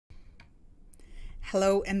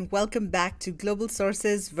Hello and welcome back to Global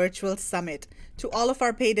Sources Virtual Summit. To all of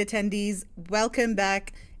our paid attendees, welcome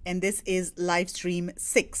back, and this is live stream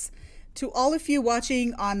 6. To all of you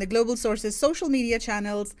watching on the Global Sources social media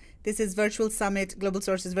channels, this is Virtual Summit, Global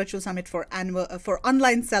Sources Virtual Summit for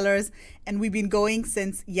online sellers, and we've been going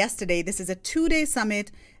since yesterday. This is a 2-day summit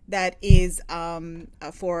that is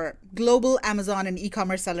for global Amazon and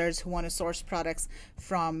e-commerce sellers who want to source products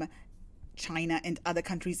from China and other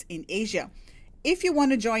countries in Asia. If you want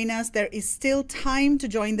to join us, there is still time to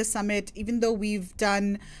join the summit. Even though we've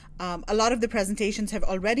done a lot of the presentations have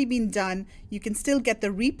already been done, you can still get the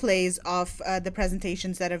replays of the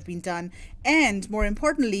presentations that have been done. And more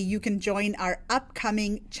importantly, you can join our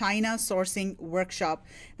upcoming China sourcing workshop.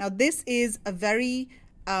 Now, this is a very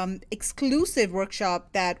exclusive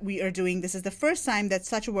workshop that we are doing. This is the first time that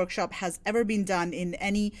such a workshop has ever been done in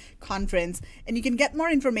any conference. And you can get more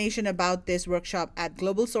information about this workshop at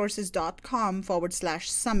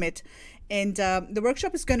globalsources.com/summit. And the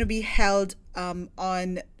workshop is going to be held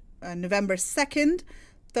on November 2nd,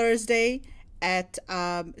 Thursday at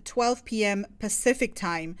 12 p.m. Pacific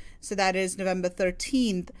time. So that is November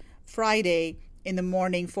 13th, Friday in the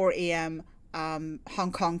morning, 4 a.m.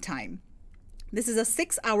 Hong Kong time. This is a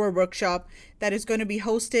 6-hour workshop that is going to be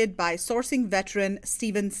hosted by sourcing veteran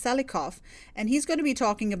Steven Selikoff, and he's going to be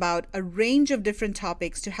talking about a range of different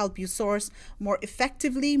topics to help you source more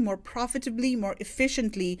effectively, more profitably, more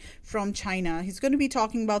efficiently from China. He's going to be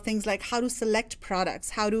talking about things like how to select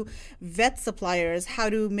products, how to vet suppliers, how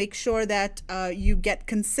to make sure that you get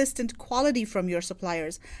consistent quality from your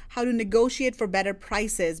suppliers, how to negotiate for better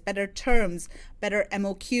prices, better terms, better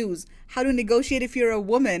MOQs, how to negotiate if you're a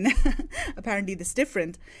woman. Apparently this is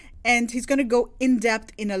different. And he's going to go in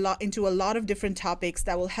depth into a lot of different topics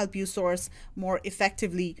that will help you source more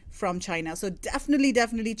effectively from China. So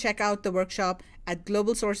definitely check out the workshop at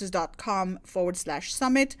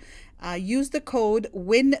globalsources.com/summit. Use the code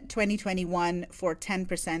WIN2021 for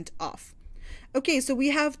 10% off. Okay, so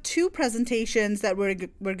we have 2 presentations that we're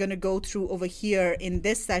going to go through over here in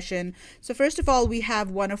this session. So first of all, we have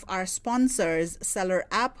one of our sponsors, Seller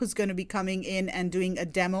App, who's going to be coming in and doing a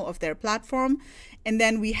demo of their platform. And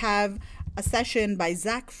then we have a session by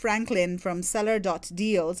Zack Franklin from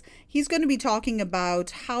Seller.Deals. He's going to be talking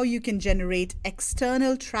about how you can generate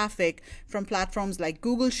external traffic from platforms like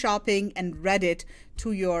Google Shopping and Reddit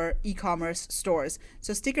to your e-commerce stores.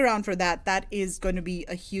 So stick around for that. That is going to be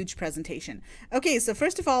a huge presentation. Okay, so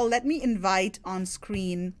first of all, let me invite on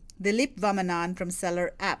screen Dilip Vamanan from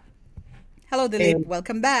Seller App. Hello, Dilip. Hey.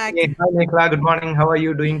 Welcome back. Hey, hi, Nicola. Good morning. How are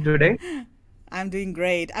you doing today? I'm doing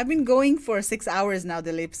great. I've been going for 6 hours now,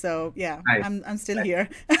 Dilip. So yeah, nice. I'm still here.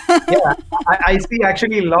 Yeah, I see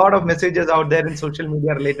actually a lot of messages out there in social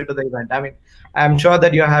media related to the event. I mean, I'm sure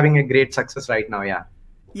that you're having a great success right now. Yeah.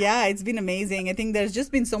 Yeah, it's been amazing. I think there's just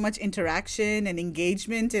been so much interaction and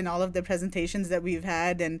engagement in all of the presentations that we've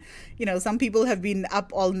had. And, you know, some people have been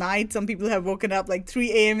up all night. Some people have woken up like 3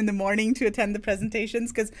 a.m. in the morning to attend the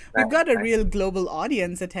presentations because we've got a real global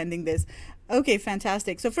audience attending this. Okay,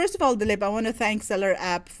 fantastic. So first of all, Dilip, I want to thank Seller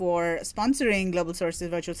App for sponsoring Global Sources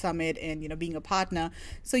Virtual Summit and, you know, being a partner.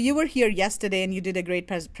 So you were here yesterday and you did a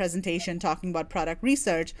great presentation talking about product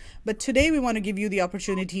research. But today we want to give you the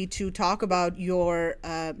opportunity to talk about your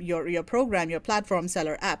program, your platform,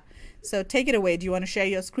 Seller App. So take it away. Do you want to share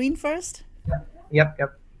your screen first? Yep.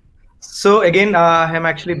 So again, I'm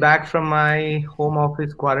actually back from my home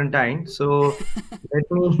office quarantine. So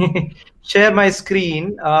let me share my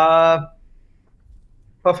screen.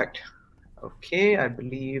 Perfect. Okay, I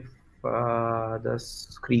believe the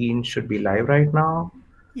screen should be live right now.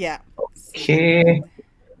 Yeah. Okay.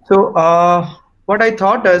 So what I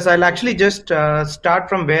thought is I'll actually just start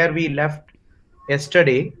from where we left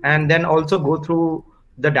yesterday and then also go through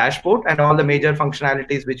the dashboard and all the major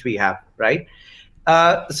functionalities which we have, right?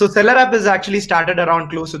 So Seller App is actually started around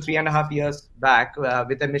close to 3.5 years back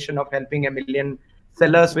with a mission of helping 1 million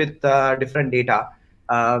sellers with different data.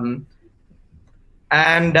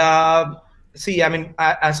 See, I mean,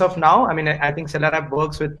 as of now, I mean, I think Seller App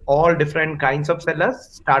works with all different kinds of sellers,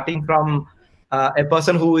 starting from a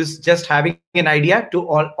person who is just having an idea to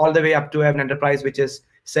all the way up to an enterprise which is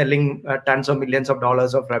selling tons of millions of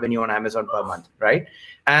dollars of revenue on Amazon per month, right?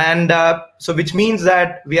 And so which means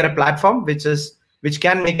that we are a platform which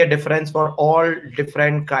can make a difference for all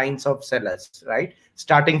different kinds of sellers, right?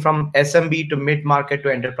 Starting from SMB to mid-market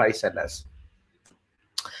to enterprise sellers.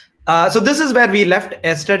 So this is where we left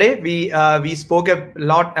yesterday. We spoke a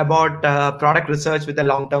lot about product research with a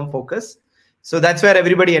long-term focus. So that's where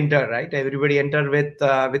everybody enter, right? Everybody enter with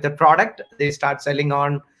a product. They start selling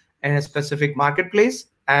on a specific marketplace,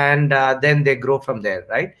 and then they grow from there,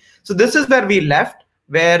 right? So this is where we left,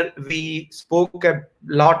 where we spoke a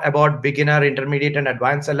lot about beginner, intermediate, and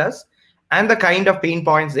advanced sellers, and the kind of pain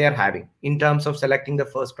points they are having in terms of selecting the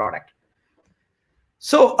first product.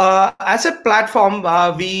 So as a platform,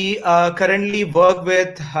 we currently work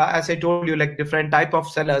with, as I told you, like different type of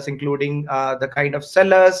sellers, including the kind of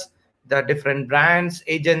sellers, the different brands,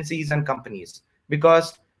 agencies, and companies,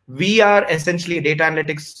 because we are essentially a data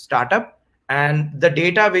analytics startup, and the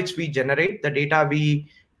data which we generate, the data we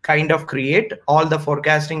kind of create, all the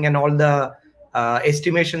forecasting and all the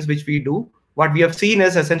estimations which we do, what we have seen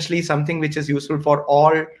is essentially something which is useful for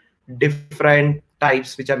all different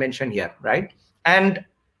types which I mentioned here, right? And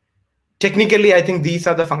technically, I think these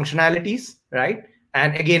are the functionalities, right?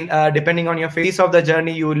 And again, depending on your phase of the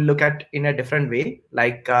journey, you will look at in a different way.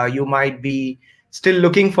 Like you might be still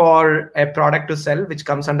looking for a product to sell, which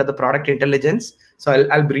comes under the product intelligence. So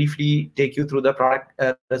I'll briefly take you through the product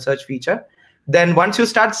research feature. Then once you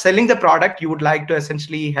start selling the product, you would like to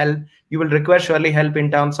essentially help, you will require surely help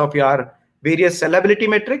in terms of your various sellability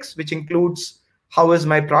metrics, which includes how is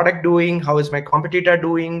my product doing, how is my competitor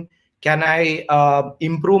doing, can I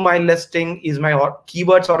improve my listing, is my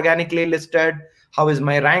keywords organically listed, how is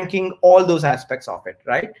my ranking, all those aspects of it,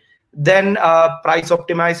 right? Then price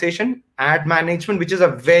optimization, ad management, which is a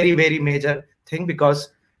very, very major thing, because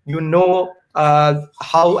you know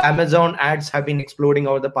how Amazon ads have been exploding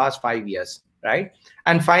over the past 5 years, right?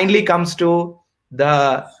 And finally comes to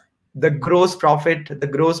the gross profit, the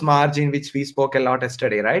gross margin, which we spoke a lot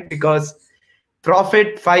yesterday, right? Because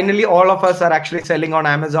profit, finally all of us are actually selling on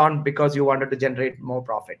Amazon because you wanted to generate more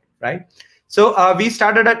profit, right? So we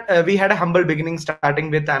started at we had a humble beginning starting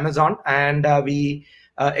with Amazon, and we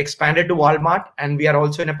expanded to Walmart, and we are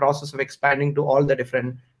also in a process of expanding to all the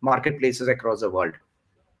different marketplaces across the world.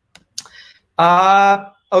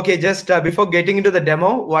 Okay, just before getting into the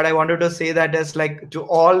demo, what I wanted to say that is, like, to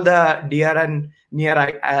all the dear and near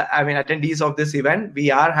I mean attendees of this event,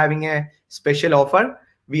 we are having a special offer.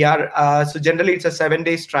 We are so generally it's a 7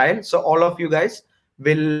 days trial, so all of you guys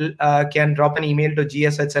will can drop an email to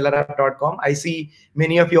gs@sellerapp.com. I see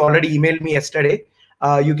many of you already emailed me yesterday.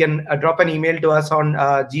 You can drop an email to us on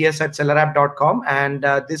gs@sellerapp.com, and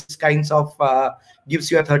this kinds of gives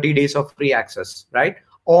you a 30 days of free access, right?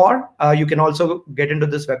 Or you can also get into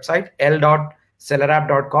this website,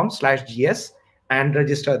 l.sellerapp.com/gs, and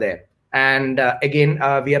register there. And again,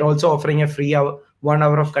 we are also offering a free 1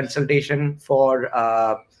 hour of consultation for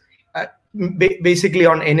basically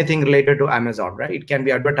on anything related to Amazon, right? It can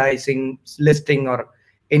be advertising, listing, or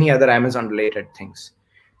any other Amazon related things.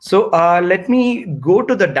 So let me go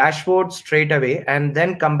to the dashboard straight away and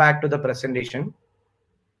then come back to the presentation.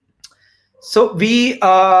 So we,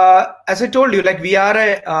 as I told you, like, we are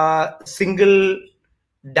a single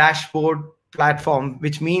dashboard platform,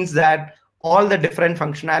 which means that all the different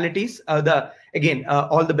functionalities,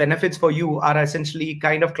 all the benefits for you are essentially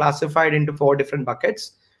kind of classified into 4 different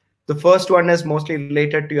buckets. The first one is mostly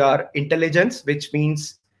related to your intelligence, which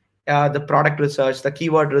means the product research, the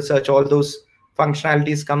keyword research, all those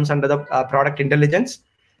functionalities comes under the product intelligence.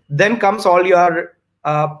 Then comes all your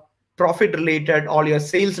profit related, all your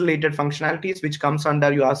sales related functionalities, which comes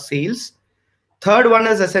under your sales. Third one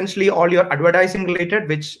is essentially all your advertising related,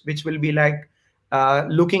 which will be like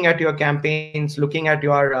looking at your campaigns, looking at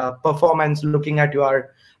your performance, looking at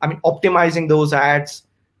your, optimizing those ads,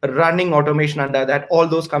 running automation under that. All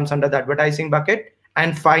those comes under the advertising bucket.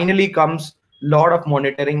 And finally comes a lot of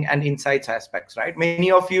monitoring and insights aspects, right? Many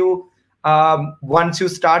of you, once you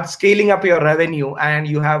start scaling up your revenue and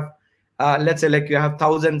you have, let's say, like, you have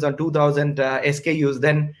thousands or 2,000 SKUs,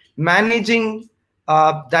 then managing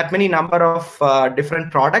that many number of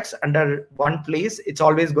different products under one place, it's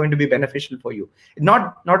always going to be beneficial for you.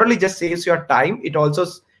 Not only just saves your time, it also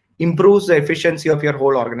improves the efficiency of your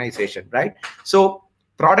whole organization, right? So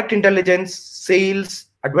product intelligence, sales,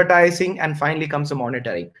 advertising, and finally comes the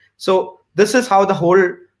monitoring. So this is how the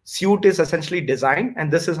whole suite is essentially designed,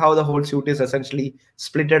 and this is how the whole suite is essentially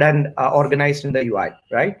splitted and organized in the UI,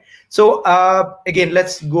 right? So again,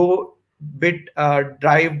 let's go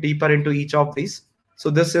dive deeper into each of these.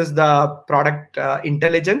 So this is the product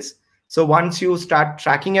intelligence. So once you start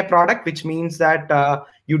tracking a product, which means that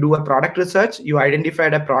you do a product research, you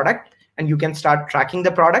identified a product, and you can start tracking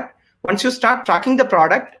the product. Once you start tracking the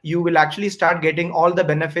product, you will actually start getting all the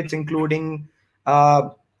benefits, including a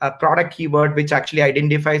product keyword, which actually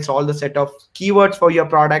identifies all the set of keywords for your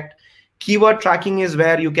product. Keyword tracking is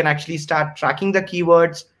where you can actually start tracking the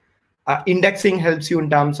keywords. Indexing helps you in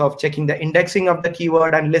terms of checking the indexing of the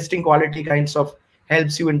keyword, and listing quality kinds of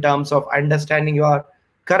helps you in terms of understanding your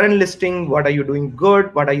current listing. What are you doing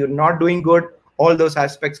good? What are you not doing good? all those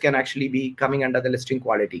aspects can actually be coming under the listing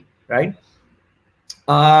quality, right?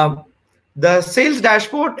 Uh, the sales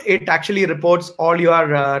dashboard, it actually reports all your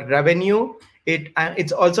revenue.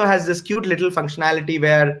 It also has this cute little functionality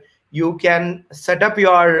where you can set up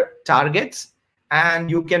your targets and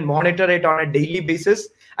you can monitor it on a daily basis.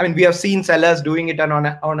 I mean, we have seen sellers doing it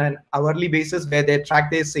on an hourly basis where they track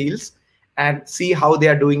their sales and see how they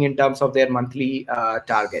are doing in terms of their monthly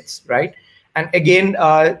targets, right? And again,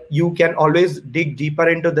 you can always dig deeper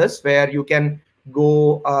into this, where you can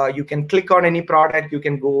go, you can click on any product, you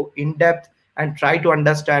can go in depth and try to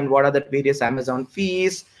understand what are the various Amazon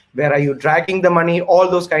fees, where are you dragging the money, all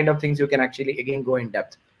those kind of things you can actually again go in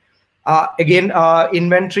depth. Again,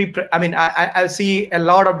 inventory. I mean, I see a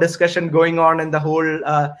lot of discussion going on in the whole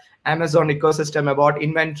Amazon ecosystem about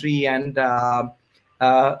inventory and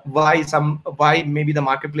why maybe the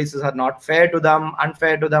marketplaces are not fair to them,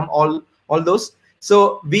 unfair to them, all those.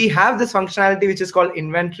 So we have this functionality which is called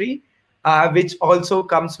inventory, which also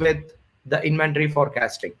comes with the inventory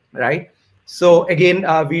forecasting, right? So again,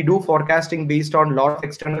 we do forecasting based on a lot of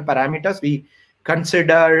external parameters. We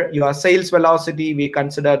consider your sales velocity, we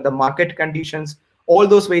consider the market conditions, all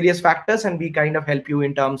those various factors, and we kind of help you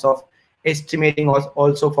in terms of estimating or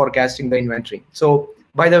also forecasting the inventory. So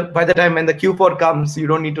by the time when the Q4 comes, you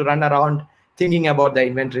don't need to run around thinking about the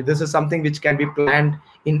inventory. This is something which can be planned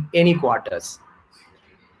in any quarters.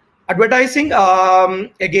 Advertising,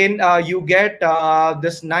 again, you get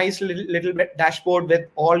this nice little bit dashboard with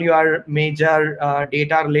all your major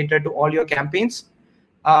data related to all your campaigns.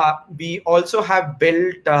 We also have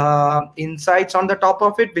built insights on the top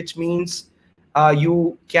of it, which means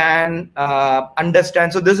you can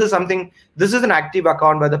understand. So this is an active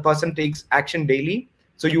account where the person takes action daily.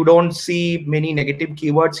 So you don't see many negative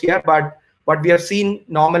keywords here, but what we have seen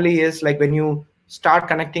normally is like when you start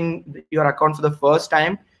connecting your account for the first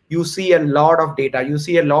time, you see a lot of data, you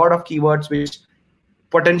see a lot of keywords which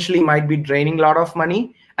potentially might be draining a lot of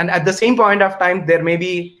money. And at the same point of time, there may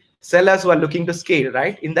be sellers who are looking to scale,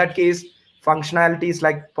 right? In that case, functionalities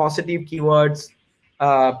like positive keywords,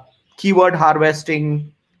 keyword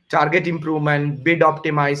harvesting, target improvement, bid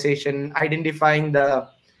optimization, identifying the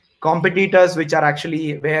competitors which are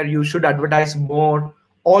actually where you should advertise more,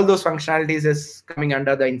 all those functionalities is coming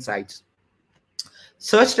under the insights.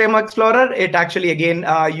 Search Term Explorer, it actually, again,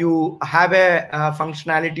 you have a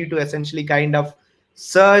functionality to essentially kind of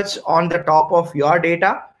search on the top of your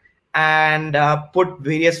data and put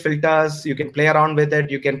various filters. You can play around with it.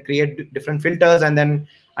 You can create different filters and then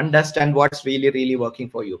understand what's really working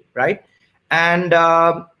for you, right? And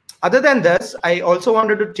other than this, I also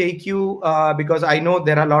wanted to take you, because I know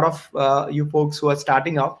there are a lot of you folks who are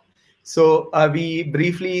starting up. So we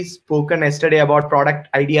briefly spoken yesterday about product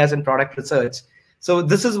ideas and product research. So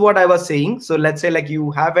this is what I was saying. So let's say like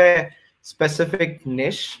you have a specific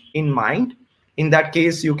niche in mind. In that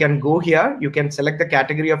case, you can go here, you can select the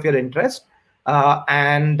category of your interest,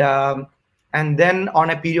 and then on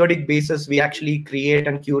a periodic basis, we actually create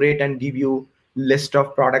and curate and give you list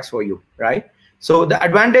of products for you, right? So the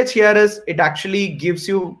advantage here is it actually gives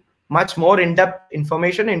you much more in-depth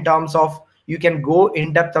information in terms of you can go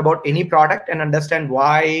in depth about any product and understand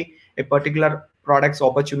why a particular product's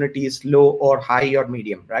opportunity is low or high or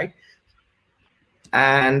medium, right?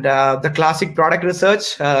 And the classic product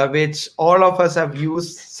research, which all of us have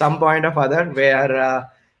used some point of other, where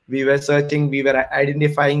we were searching, we were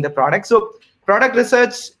identifying the product. So product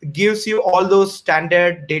research gives you all those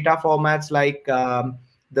standard data formats like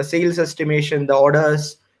the sales estimation, the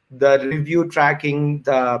orders, the review tracking,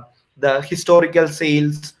 the historical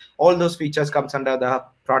sales, all those features comes under the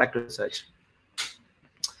product research.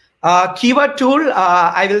 Keyword tool,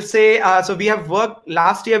 I will say, so we have worked,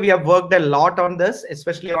 last year we have worked a lot on this,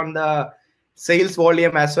 especially on the sales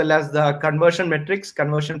volume as well as the conversion metrics,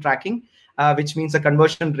 conversion tracking, which means the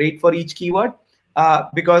conversion rate for each keyword,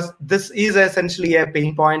 because this is essentially a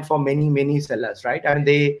pain point for many sellers, right? And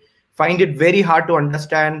they find it very hard to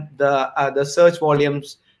understand the search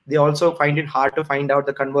volumes. They also find it hard to find out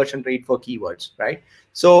the conversion rate for keywords, right?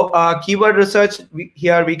 So keyword research,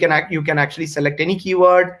 you can actually select any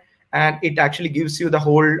keyword, and it actually gives you the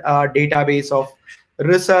whole database of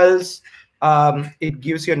results. It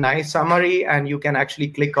gives you a nice summary, and you can actually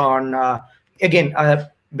click on, again,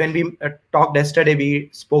 when we talked yesterday, we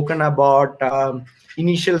spoken about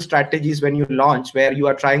initial strategies when you launch, where you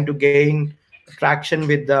are trying to gain traction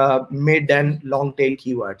with the mid and long tail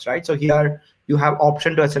keywords, right? So here you have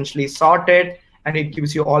option to essentially sort it, and it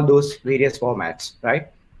gives you all those various formats, right?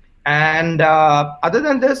 And other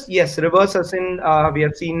than this, yes, reverse assign, we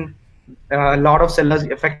have seen a lot of sellers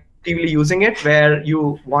effectively using it, where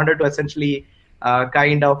you wanted to essentially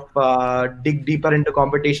kind of dig deeper into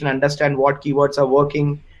competition, understand what keywords are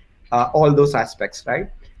working, all those aspects, right?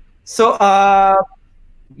 So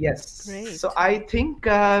yes, Great. so I think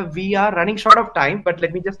we are running short of time, but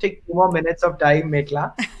let me just take 2 more minutes of time,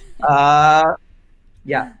 Mekla. Uh,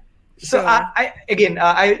 yeah. So Sure.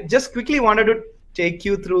 I just quickly wanted to take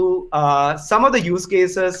you through some of the use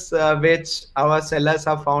cases which our sellers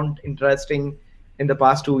have found interesting in the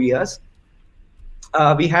past 2 years.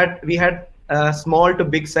 We had small to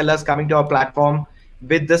big sellers coming to our platform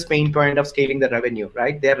with this pain point of scaling the revenue,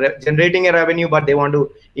 right? They're generating a revenue, but they want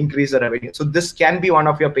to increase the revenue. So this can be one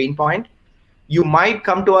of your pain point. You might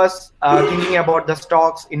come to us thinking about the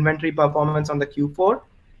stocks inventory performance on the Q4.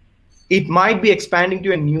 It might be expanding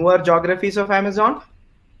to a newer geographies of Amazon,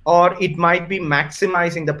 or it might be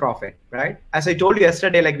maximizing the profit, right? As I told you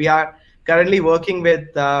yesterday, like we are currently working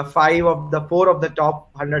with four of the top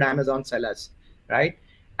 100 Amazon sellers, right?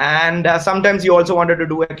 And sometimes you also wanted to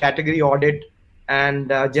do a category audit and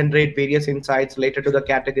generate various insights related to the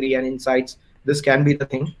category and insights. This can be the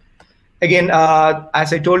thing. Again,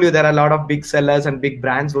 as I told you, there are a lot of big sellers and big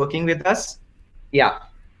brands working with us. Yeah.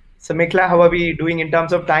 So Mikla, how are we doing in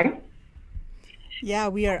terms of time? Yeah,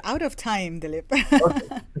 we are out of time, Dilip.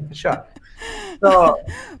 Okay, sure. So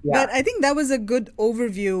yeah. But I think that was a good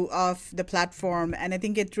overview of the platform, and I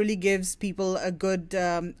think it really gives people a good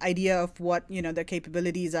idea of what their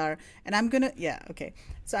capabilities are. And yeah, okay.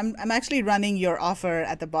 So I'm actually running your offer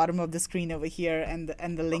at the bottom of the screen over here,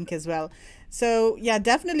 and the link as well. So yeah,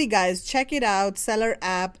 definitely, guys, check it out, Seller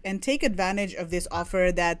app, and take advantage of this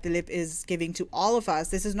offer that Dilip is giving to all of us.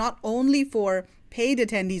 This is not only for paid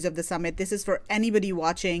attendees of the summit. This is for anybody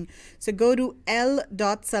watching. So go to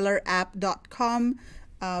l.sellerapp.com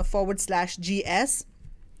 /GS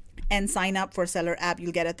and sign up for Seller App.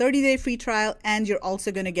 You'll get a 30-day free trial, and you're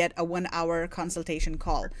also going to get a 1-hour consultation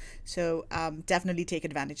call. So definitely take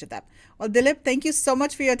advantage of that. Well, Dilip, thank you so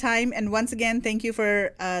much for your time. And once again, thank you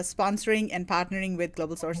for sponsoring and partnering with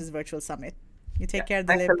Global Sources Virtual Summit. You take care,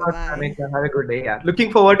 Thanks Dilip. a lot, Bye-bye. Amika. Have a good day. Yeah.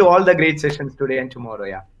 Looking forward to all the great sessions today and tomorrow.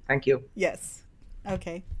 Yeah. Thank you. Yes.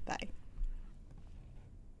 Okay, bye.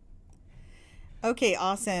 Okay,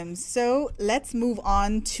 awesome. So let's move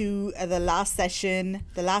on to the last session,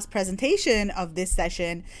 the last presentation of this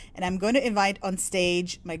session. And I'm going to invite on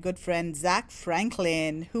stage my good friend, Zack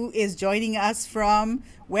Franklin, who is joining us from,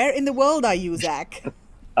 where in the world are you, Zack?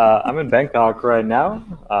 I'm in Bangkok right now,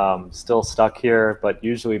 still stuck here, but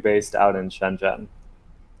usually based out in Shenzhen.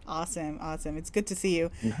 Awesome, awesome. It's good to see you.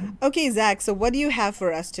 Okay, Zack, so what do you have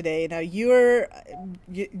for us today? Now, you're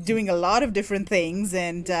doing a lot of different things,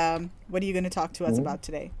 and what are you going to talk to us about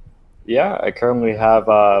today? Yeah, I currently have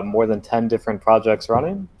more than 10 different projects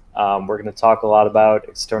running. We're going to talk a lot about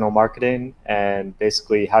external marketing and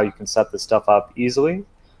basically how you can set this stuff up easily,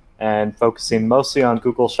 and focusing mostly on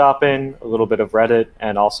Google Shopping, a little bit of Reddit,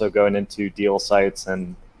 and also going into deal sites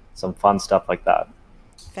and some fun stuff like that.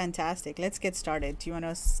 Fantastic. Let's get started. Do you want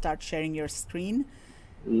to start sharing your screen?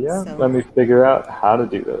 Yeah, let me figure out how to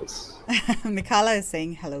do this. Mikala is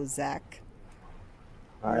saying, hello, Zack.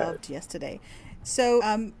 Loved yesterday. So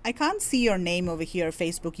I can't see your name over here,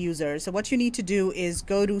 Facebook user. So what you need to do is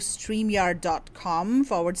go to streamyard.com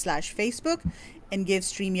 /Facebook and give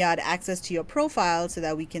StreamYard access to your profile so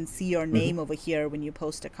that we can see your name over here when you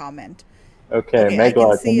post a comment. Okay,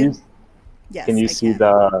 Megla, can you see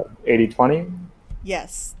the 80/20?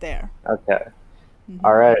 Yes, there. Okay.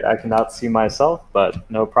 All right. I cannot see myself, but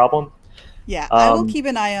no problem. Yeah, I will keep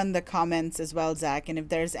an eye on the comments as well, Zack. And if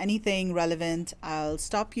there's anything relevant, I'll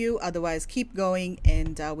stop you. Otherwise, keep going,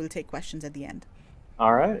 and we'll take questions at the end.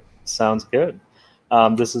 All right. Sounds good.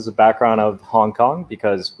 This is a background of Hong Kong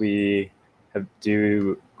because we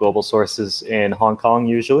do global sources in Hong Kong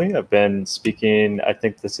usually. I've been speaking, I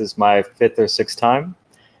think this is my 5th or 6th time.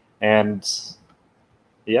 And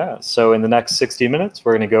yeah, so in the next 60 minutes,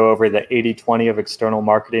 we're going to go over the 80/20 of external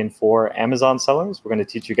marketing for Amazon sellers. We're going to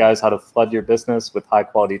teach you guys how to flood your business with high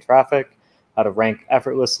quality traffic, how to rank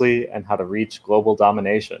effortlessly, and how to reach global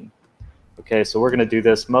domination. Okay, so we're going to do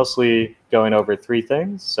this mostly going over 3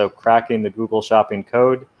 things. So cracking the Google Shopping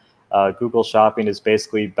code. Google Shopping is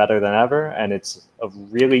basically better than ever, and it's a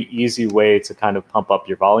really easy way to kind of pump up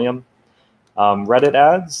your volume. Reddit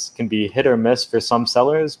ads can be hit or miss for some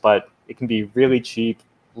sellers, but it can be really cheap,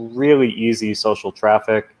 really easy social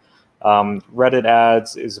traffic. Reddit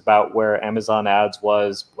ads is about where Amazon ads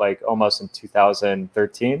was like almost in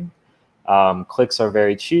 2013. Clicks are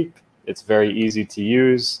very cheap. It's very easy to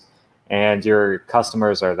use, and your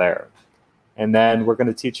customers are there. And then we're going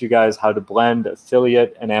to teach you guys how to blend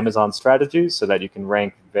affiliate and Amazon strategies so that you can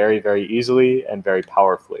rank very, very easily and very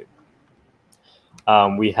powerfully.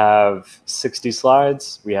 We have 60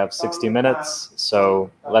 slides. We have 60 minutes. So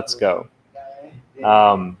let's go.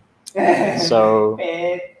 So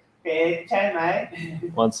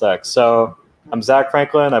one sec. So I'm Zack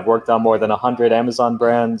Franklin. I've worked on more than 100 Amazon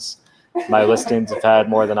brands. My listings have had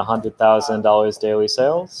more than $100,000 daily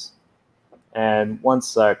sales. And one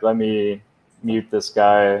sec, let me mute this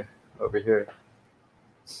guy over here.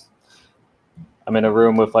 I'm in a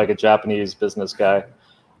room with like a Japanese business guy.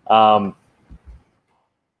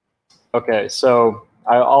 Okay, so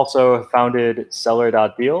I also founded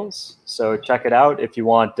Seller.deals. So check it out if you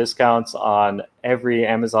want discounts on every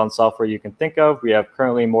Amazon software you can think of. We have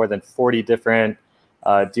currently more than 40 different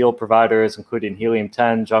deal providers, including Helium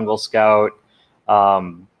 10, Jungle Scout,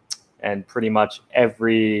 and pretty much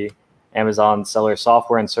every Amazon seller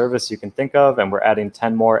software and service you can think of. And we're adding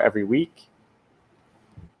 10 more every week.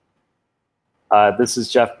 This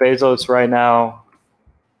is Jeff Bezos right now.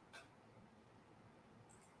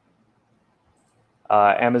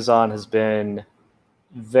 Amazon has been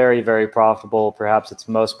very, very profitable. Perhaps it's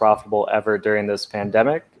most profitable ever during this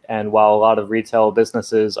pandemic. And while a lot of retail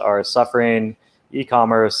businesses are suffering,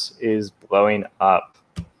 e-commerce is blowing up.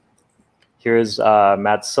 Here's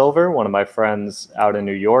Matt Silver, one of my friends out in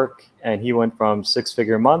New York, and he went from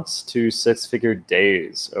 6-figure months to 6-figure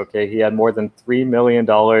days. Okay, he had more than $3 million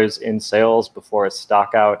in sales before a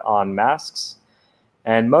stock out on masks.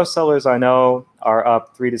 And most sellers I know are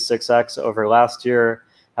up 3 to 6x over last year.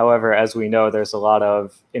 However, as we know, there's a lot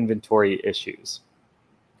of inventory issues.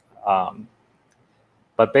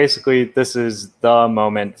 But basically, this is the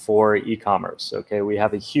moment for e-commerce. Okay, we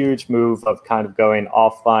have a huge move of kind of going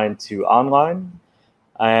offline to online.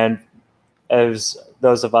 And as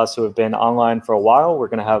those of us who have been online for a while, we're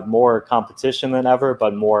going to have more competition than ever,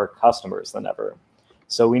 but more customers than ever.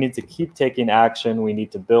 So we need to keep taking action. We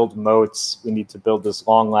need to build moats. We need to build this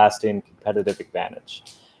long-lasting competitive advantage.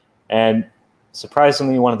 And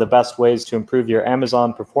surprisingly, one of the best ways to improve your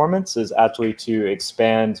Amazon performance is actually to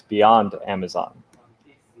expand beyond Amazon.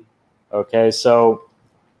 Okay, so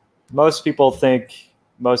most people think,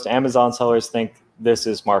 most Amazon sellers think this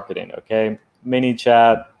is marketing, okay? Mini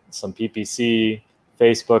chat, some PPC,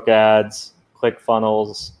 Facebook ads,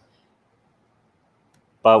 ClickFunnels.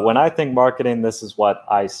 But when I think marketing, this is what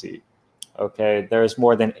I see. Okay, there's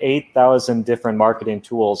more than 8,000 different marketing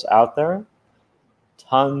tools out there,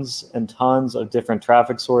 tons and tons of different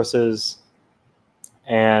traffic sources.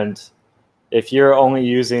 And if you're only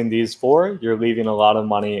using these 4, you're leaving a lot of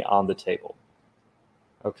money on the table.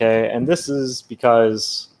 Okay, and this is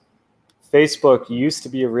because Facebook used to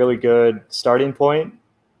be a really good starting point,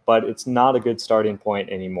 but it's not a good starting point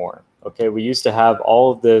anymore. Okay, we used to have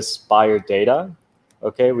all of this buyer data.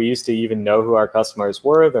 Okay, we used to even know who our customers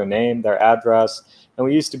were, their name, their address, and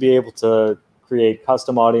we used to be able to create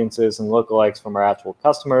custom audiences and lookalikes from our actual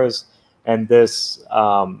customers. And this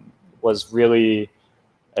was really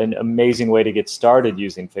an amazing way to get started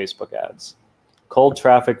using Facebook ads. Cold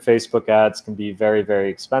traffic Facebook ads can be very, very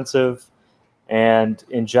expensive. And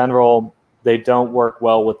in general, they don't work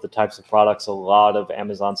well with the types of products a lot of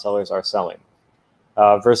Amazon sellers are selling.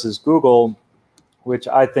 Versus Google, which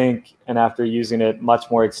I think, and after using it much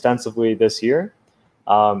more extensively this year,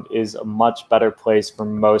 is a much better place for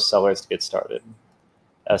most sellers to get started,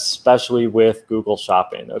 especially with Google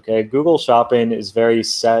Shopping. Okay, Google Shopping is very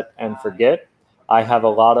set and forget. I have a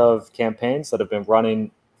lot of campaigns that have been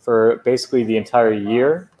running for basically the entire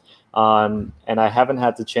year, and I haven't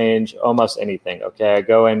had to change almost anything. Okay, I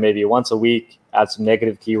go in maybe once a week, add some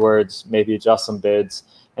negative keywords, maybe adjust some bids,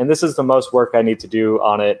 and this is the most work I need to do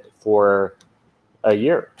on it for a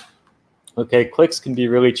year. Okay, clicks can be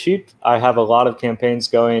really cheap. I have a lot of campaigns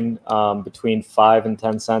going between 5 and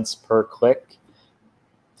 10 cents per click,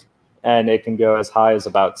 and it can go as high as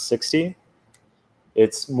about 60.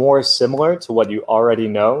 It's more similar to what you already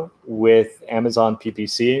know with Amazon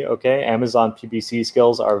PPC. Okay, Amazon PPC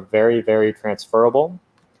skills are very, very transferable.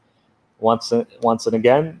 Once and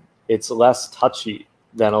again, it's less touchy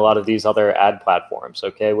than a lot of these other ad platforms.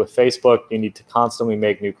 Okay, with Facebook, you need to constantly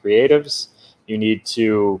make new creatives. You need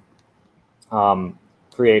to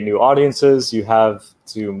create new audiences. You have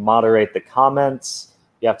to moderate the comments.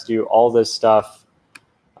 You have to do all this stuff.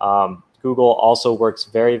 Google also works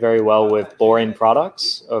very, very well with boring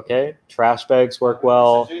products. Okay, trash bags work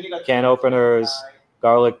well, can openers,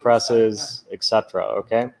 garlic presses, etc.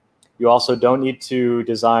 Okay, you also don't need to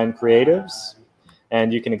design creatives,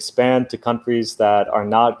 and you can expand to countries that are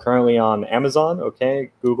not currently on Amazon.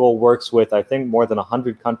 Okay, Google works with, I think, more than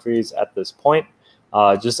 100 countries at this point,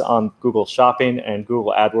 just on Google Shopping, and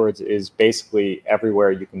Google AdWords is basically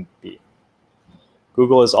everywhere you can be.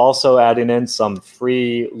 Google is also adding in some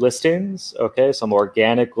free listings, okay, some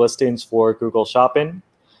organic listings for Google Shopping.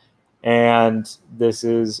 And this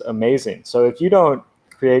is amazing. So if you don't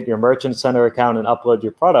create your Merchant Center account and upload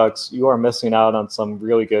your products, you are missing out on some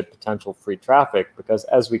really good potential free traffic, because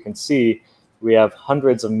as we can see, we have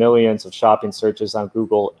hundreds of millions of shopping searches on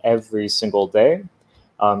Google every single day.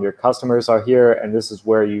 Your customers are here, and this is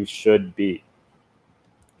where you should be.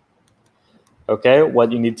 Okay,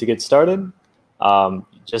 what you need to get started? You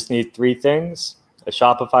just need 3 things: a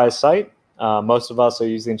Shopify site. Most of us are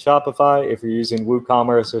using Shopify. If you're using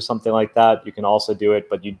WooCommerce or something like that, you can also do it,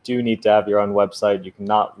 but you do need to have your own website. You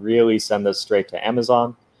cannot really send this straight to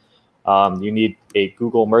Amazon. You need a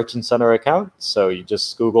Google Merchant Center account. So you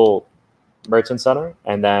just Google Merchant Center,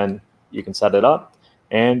 and then you can set it up,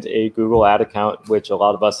 and a Google Ad account, which a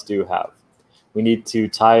lot of us do have. We need to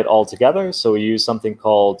tie it all together. So we use something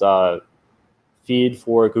called Feed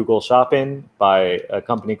for Google Shopping by a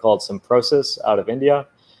company called Simprosys out of India,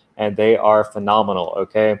 and they are phenomenal.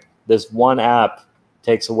 Okay, this one app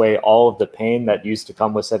takes away all of the pain that used to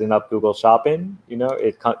come with setting up Google Shopping. You know,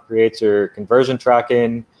 it creates your conversion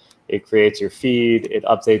tracking, it creates your feed, it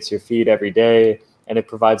updates your feed every day, and it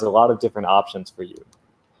provides a lot of different options for you.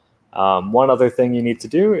 One other thing you need to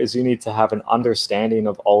do is you need to have an understanding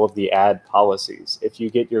of all of the ad policies. If you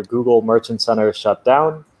get your Google Merchant Center shut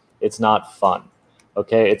down, it's not fun.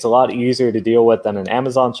 Okay, it's a lot easier to deal with than an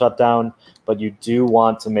Amazon shutdown, but you do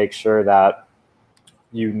want to make sure that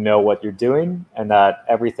you know what you're doing and that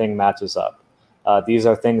everything matches up. These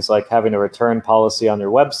are things like having a return policy on your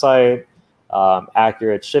website,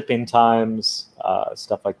 accurate shipping times,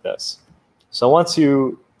 stuff like this. So once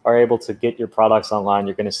you are able to get your products online,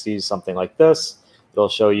 you're going to see something like this. It'll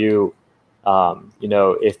show you, you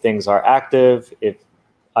know, if things are active, if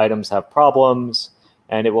items have problems,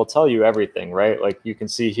 and it will tell you everything, right? Like you can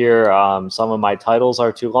see here, some of my titles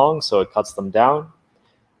are too long, so it cuts them down.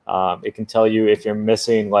 It can tell you if you're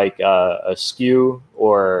missing like a SKU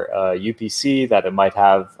or a UPC, that it might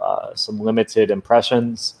have some limited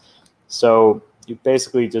impressions. So you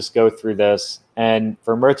basically just go through this. And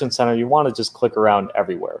for Merchant Center, you want to just click around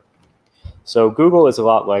everywhere. So Google is a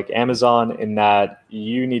lot like Amazon in that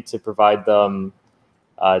you need to provide them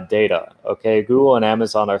data. Okay, Google and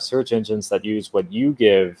Amazon are search engines that use what you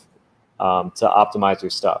give to optimize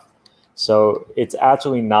your stuff. So it's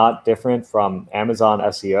actually not different from Amazon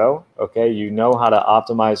SEO. Okay, you know how to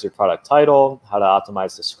optimize your product title, how to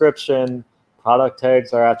optimize description. Product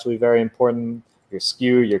tags are actually very important. Your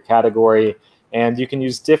SKU, your category, and you can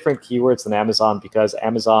use different keywords than Amazon because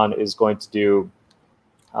Amazon is going to do,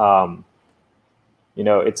 you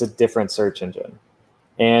know, it's a different search engine.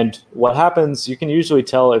 And what happens, you can usually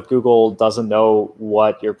tell if Google doesn't know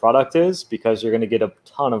what your product is because you're going to get a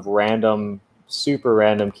ton of random, super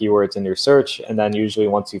random keywords in your search. And then usually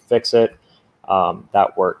once you fix it,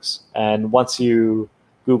 that works. And once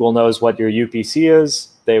Google knows what your UPC is,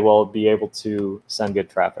 they will be able to send good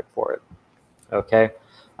traffic for it. Okay.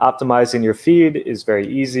 Optimizing your feed is very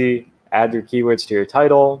easy. Add your keywords to your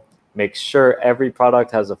title. Make sure every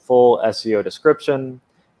product has a full SEO description.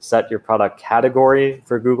 Set your product category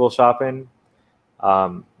for Google Shopping.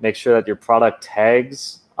 Make sure that your product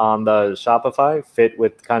tags on the Shopify fit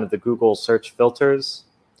with kind of the Google search filters.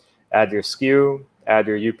 Add your SKU, add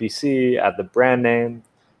your UPC, add the brand name.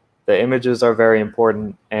 The images are very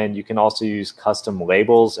important, and you can also use custom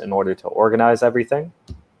labels in order to organize everything.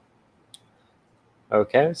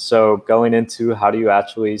 Okay, so going into how do you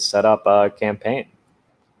actually set up a campaign.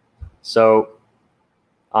 So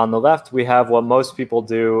on the left, we have what most people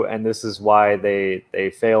do, and this is why they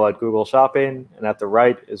fail at Google Shopping. And at the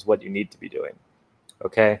right is what you need to be doing.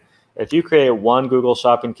 Okay, if you create one Google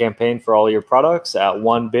Shopping campaign for all your products at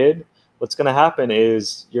one bid, what's going to happen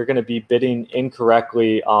is you're going to be bidding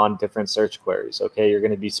incorrectly on different search queries. Okay, you're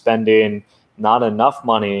going to be spending not enough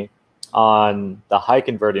money on the high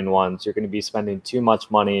converting ones. You're going to be spending too much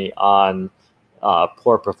money on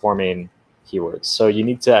poor performing keywords. So you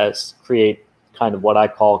need to create kind of what I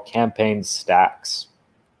call campaign stacks.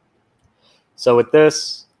 So with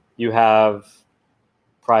this, you have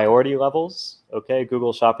priority levels. Okay,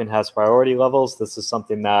 Google Shopping has priority levels. This is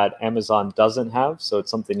something that Amazon doesn't have, so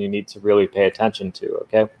it's something you need to really pay attention to.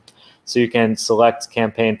 Okay, so you can select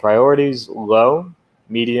campaign priorities, low,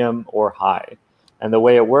 medium, or high. And the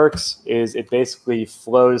way it works is it basically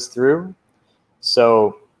flows through.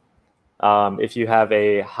 So if you have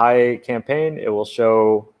a high campaign, it will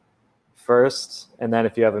show first. And then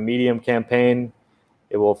if you have a medium campaign,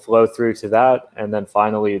 it will flow through to that. And then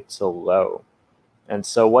finally to low. And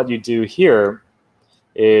so what you do here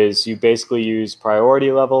is you basically use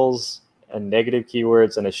priority levels a negative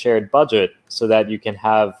keywords, and a shared budget so that you can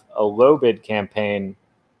have a low bid campaign,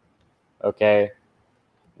 okay,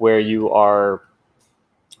 where you are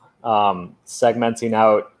segmenting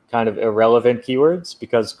out kind of irrelevant keywords,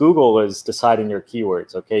 because Google is deciding your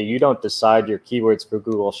keywords, okay? You don't decide your keywords for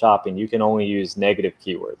Google Shopping. You can only use negative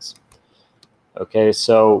keywords. Okay,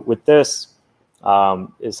 so with this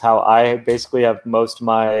is how I basically have most of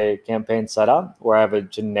my campaigns set up, where I have a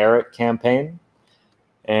generic campaign.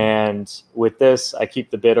 And with this, I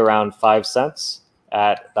keep the bid around 5 cents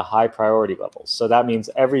at the high priority levels. So that means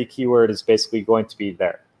every keyword is basically going to be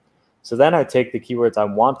there. So then I take the keywords I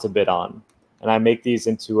want to bid on, and I make these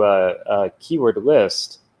into a keyword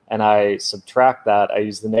list, and I subtract that. I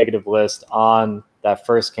use the negative list on that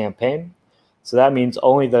first campaign. So that means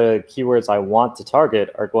only the keywords I want to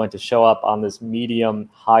target are going to show up on this medium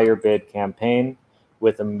higher bid campaign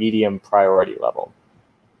with a medium priority level.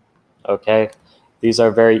 Okay, these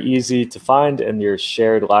are very easy to find in your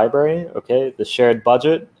shared library, okay, the shared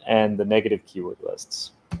budget and the negative keyword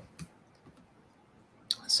lists.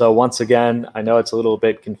 So once again, I know it's a little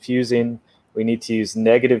bit confusing. We need to use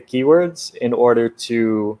negative keywords in order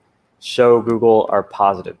to show Google our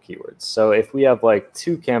positive keywords. So if we have like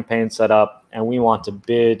 2 campaigns set up and we want to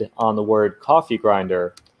bid on the word coffee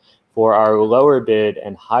grinder for our lower bid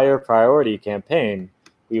and higher priority campaign,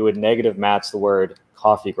 we would negative match the word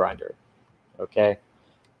coffee grinder, okay?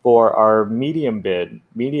 For our medium bid,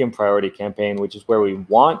 medium priority campaign, which is where we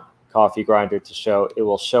want coffee grinder to show, it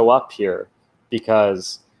will show up here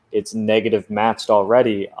because it's negative matched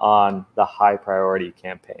already on the high priority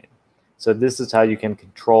campaign. So this is how you can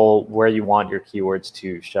control where you want your keywords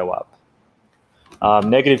to show up.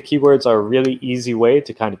 Negative keywords are a really easy way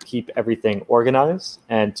to kind of keep everything organized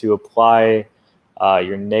and to apply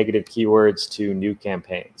your negative keywords to new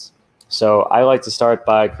campaigns. So I like to start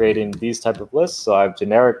by creating these type of lists. So I have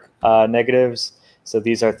generic negatives. So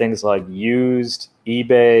these are things like used,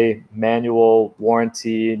 eBay, manual,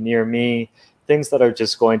 warranty, near me, things that are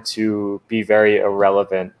just going to be very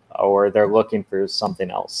irrelevant, or they're looking for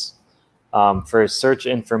something else. For search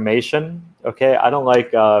information, okay, I don't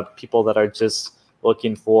like people that are just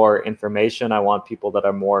looking for information. I want people that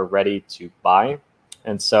are more ready to buy.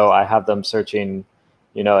 And so I have them searching,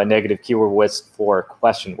 you know, a negative keyword list for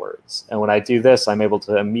question words. And when I do this, I'm able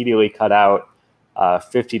to immediately cut out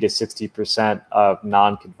 50 to 60% of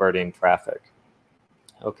non-converting traffic.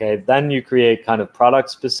 Okay, then you create kind of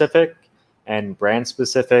product specific and brand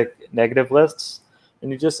specific negative lists,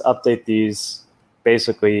 and you just update these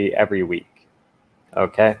basically every week.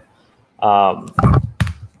 Okay.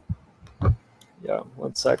 Yeah,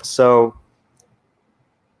 one sec. So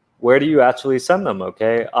where do you actually send them?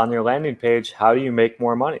 Okay, on your landing page, how do you make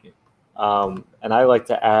more money? And I like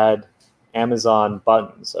to add Amazon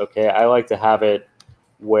buttons. Okay, I like to have it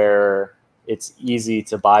where it's easy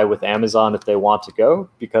to buy with Amazon if they want to go,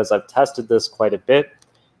 because I've tested this quite a bit.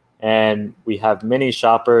 And we have many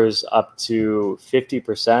shoppers, up to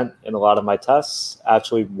 50% in a lot of my tests,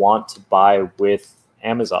 actually want to buy with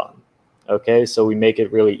Amazon. Okay, so we make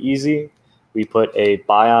it really easy. We put a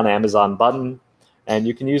buy on Amazon button, and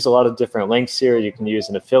you can use a lot of different links here. You can use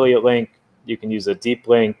an affiliate link, you can use a deep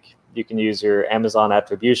link, you can use your Amazon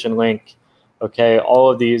attribution link. Okay,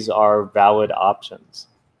 all of these are valid options.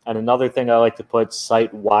 And another thing I like to put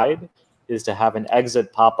site-wide is to have an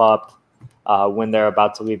exit pop up when they're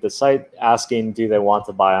about to leave the site, asking, do they want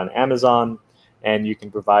to buy on Amazon? And you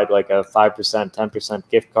can provide like a 5%, 10%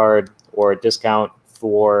 gift card or a discount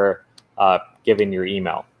for giving your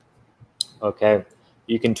email. Okay,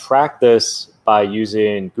 you can track this by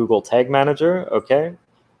using Google Tag Manager. Okay,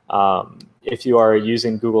 if you are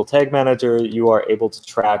using Google Tag Manager, you are able to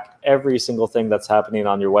track every single thing that's happening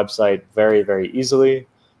on your website very, very easily.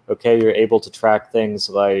 Okay, you're able to track things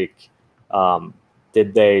like,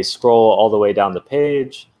 did they scroll all the way down the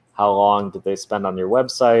page? How long did they spend on your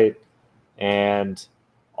website? And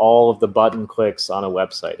all of the button clicks on a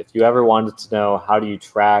website. If you ever wanted to know how do you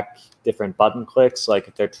track different button clicks, like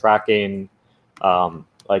if they're tracking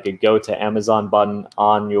like a go to Amazon button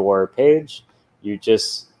on your page, you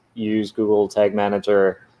just use Google Tag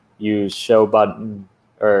Manager, use show button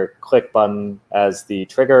or click button as the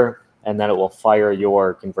trigger, and then it will fire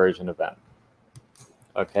your conversion event.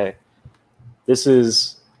 Okay. This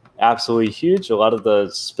is absolutely huge. A lot of the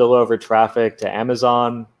spillover traffic to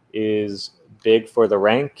Amazon is big for the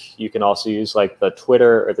rank. You can also use like the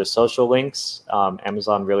Twitter or the social links.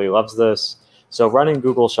 Amazon really loves this. So running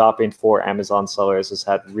Google Shopping for Amazon sellers has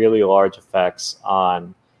had really large effects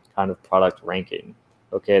on kind of product ranking.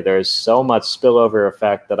 Okay, there's so much spillover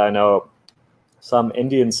effect that I know some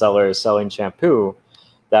Indian sellers selling shampoo,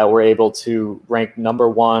 that we're able to rank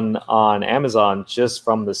 #1 on Amazon just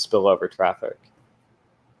from the spillover traffic.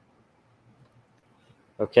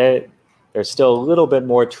 Okay, there's still a little bit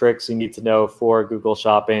more tricks you need to know for Google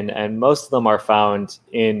Shopping, and most of them are found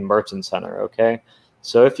in Merchant Center, okay?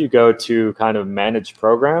 So if you go to kind of manage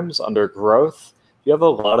programs under growth, you have a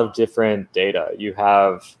lot of different data. You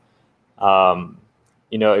have,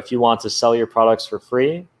 you know, if you want to sell your products for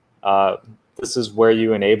free, this is where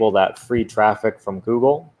you enable that free traffic from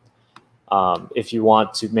Google. If you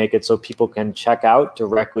want to make it so people can check out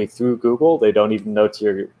directly through Google, they don't even know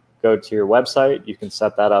to go to your website, you can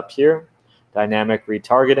set that up here. Dynamic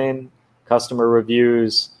retargeting, customer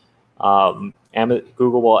reviews.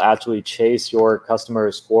 Google will actually chase your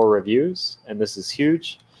customers for reviews, and this is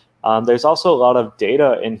huge. There's also a lot of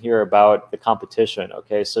data in here about the competition,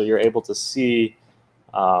 okay? So you're able to see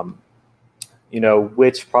you know,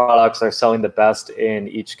 which products are selling the best in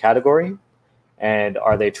each category, and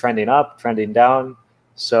are they trending up, trending down?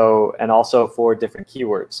 So, and also for different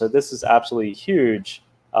keywords. So this is absolutely huge,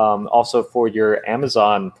 also for your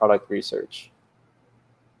Amazon product research.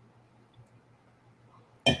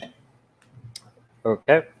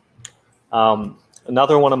 Okay.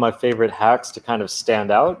 Another one of my favorite hacks to kind of stand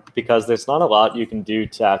out, because there's not a lot you can do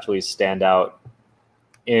to actually stand out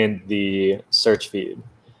in the search feed.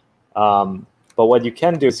 But what you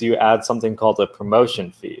can do is you add something called a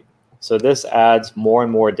promotion feed. So this adds more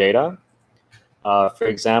and more data. For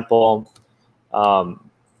example,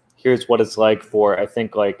 here's what it's like for, I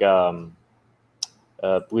think, like a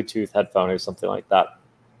Bluetooth headphone or something like that.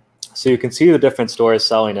 So you can see the different stores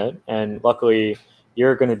selling it. And luckily,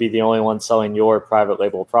 you're going to be the only one selling your private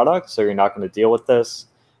label product, so you're not going to deal with this.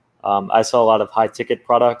 I sell a lot of high ticket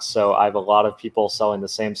products, so I have a lot of people selling the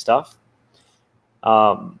same stuff.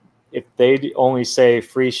 If they only say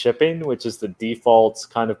free shipping, which is the default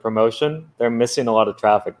kind of promotion, they're missing a lot of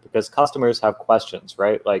traffic because customers have questions,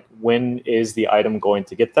 right? Like, when is the item going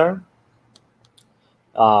to get there?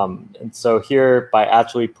 And so here, by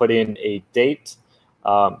actually putting a date,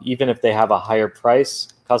 even if they have a higher price,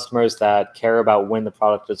 customers that care about when the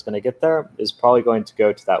product is going to get there is probably going to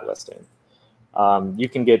go to that listing. You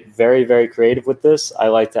can get very, very creative with this. I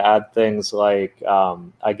like to add things like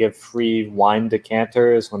I give free wine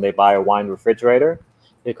decanters when they buy a wine refrigerator.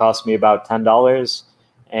 It costs me about $10,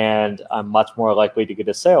 and I'm much more likely to get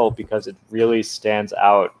a sale because it really stands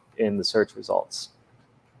out in the search results.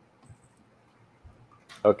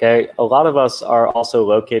 Okay, a lot of us are also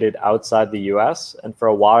located outside the US, and for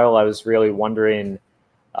a while I was really wondering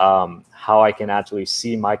how I can actually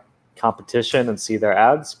see my competition and see their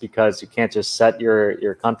ads, because you can't just set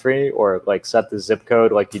your country or like set the zip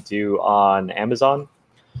code like you do on Amazon.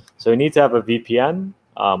 So you need to have a VPN.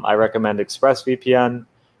 I recommend ExpressVPN,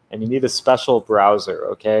 and you need a special browser,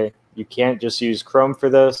 okay? You can't just use Chrome for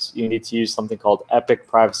this. You need to use something called Epic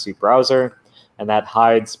Privacy Browser, and that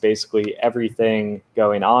hides basically everything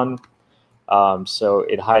going on. So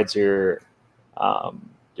it hides your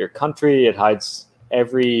country, it hides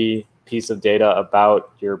every piece of data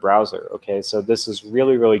about your browser. Okay, so this is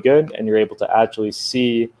really, really good, and you're able to actually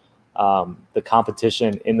see the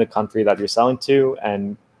competition in the country that you're selling to,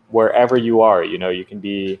 and wherever you are. You know, you can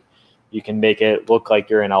make it look like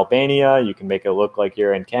you're in Albania, you can make it look like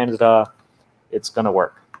you're in Canada. It's gonna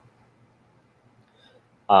work.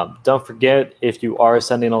 Don't forget, if you are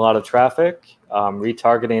sending a lot of traffic,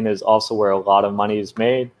 retargeting is also where a lot of money is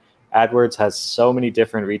made. AdWords has so many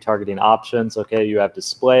different retargeting options. Okay, you have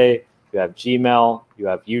display, you have Gmail, you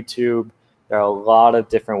have YouTube. There are a lot of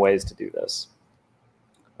different ways to do this.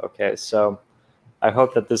 Okay, so I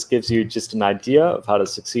hope that this gives you just an idea of how to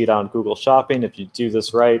succeed on Google Shopping. If you do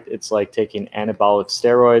this right, it's like taking anabolic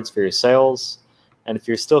steroids for your sales. And if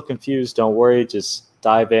you're still confused, don't worry, just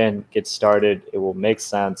dive in, get started. It will make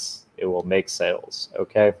sense. It will make sales,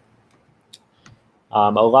 okay? A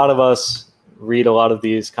lot of us read a lot of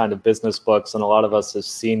these kind of business books, and a lot of us have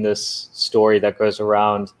seen this story that goes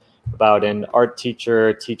around about an art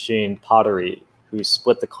teacher teaching pottery who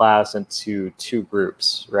split the class into two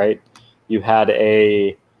groups, right? You had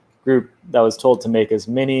a group that was told to make as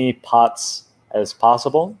many pots as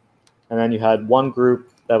possible, and then you had one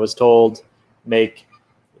group that was told make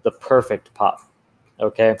the perfect pot.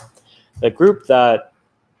 Okay, the group that,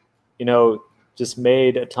 you know, just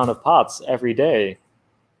made a ton of pots every day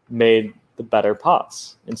made the better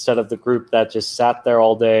pots, instead of the group that just sat there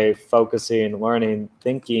all day focusing, learning,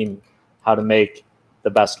 thinking how to make the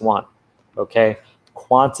best one. Okay,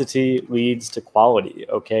 quantity leads to quality.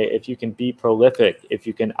 Okay, if you can be prolific, if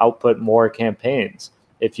you can output more campaigns,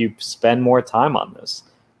 if you spend more time on this,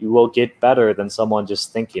 you will get better than someone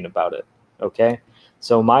just thinking about it. Okay,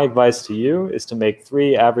 So my advice to you is to make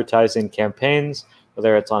 3 advertising campaigns,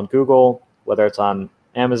 whether it's on Google, whether it's on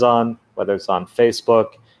Amazon, whether it's on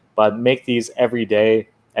Facebook, but make these every day,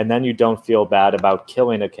 and then you don't feel bad about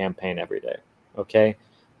killing a campaign every day, okay?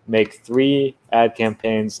 Make 3 ad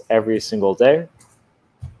campaigns every single day,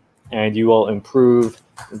 and you will improve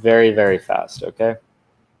very, very fast, okay?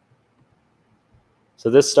 So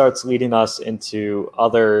this starts leading us into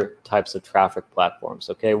other types of traffic platforms,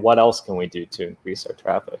 okay? What else can we do to increase our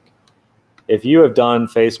traffic? If you have done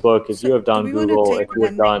Facebook, if you have done Google, if you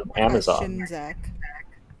have done Amazon. Question, Zach.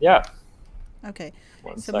 Yeah. Okay.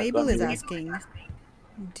 So Sec, Mabel is asking,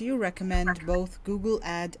 do you recommend both Google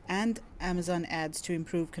ad and Amazon ads to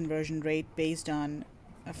improve conversion rate based on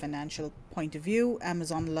a financial point of view?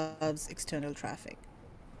 Amazon loves external traffic.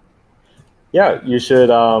 Yeah, you should.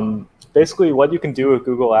 Basically, what you can do with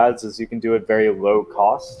Google Ads is you can do it very low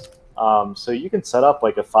cost. So you can set up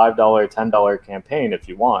like a $5, $10 campaign if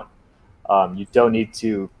you want. You don't need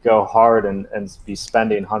to go hard and be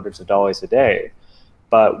spending hundreds of dollars a day.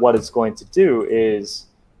 But what it's going to do is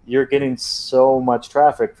you're getting so much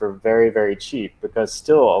traffic for very, very cheap, because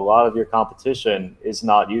still a lot of your competition is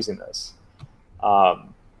not using this.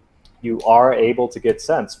 You are able to get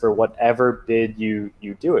cents for whatever bid you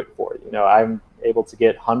do it for. You know, I'm able to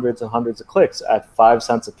get hundreds and hundreds of clicks at 5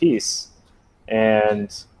 cents a piece,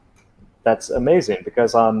 and that's amazing,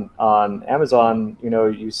 because on Amazon, you know,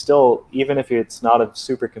 you still, even if it's not a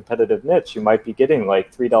super competitive niche, you might be getting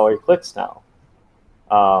like $3 clicks now.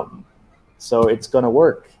 So it's going to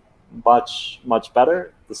work much, much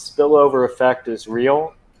better. The spillover effect is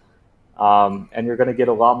real, and you're going to get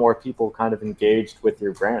a lot more people kind of engaged with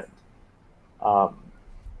your brand.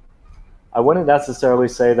 I wouldn't necessarily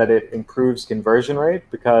say that it improves conversion rate,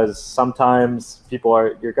 because sometimes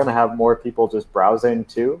you're going to have more people just browsing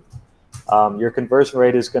too. Your conversion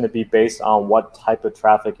rate is going to be based on what type of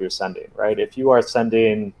traffic you're sending, right? If you are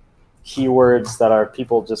sending keywords that are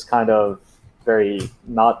people just kind of very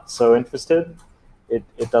not so interested,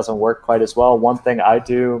 it doesn't work quite as well. One thing I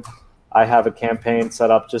do, I have a campaign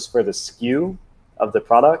set up just for the SKU of the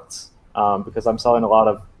product, because I'm selling a lot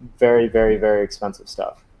of very, very, very expensive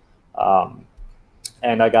stuff.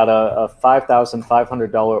 And I got a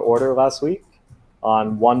 $5,500 order last week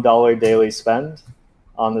on $1 daily spend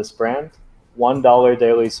on this brand. $1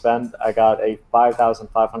 daily spend, I got a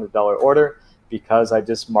 $5,500 order because I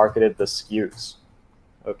just marketed the SKUs.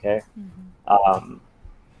 Okay. Mm-hmm.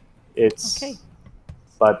 Okay.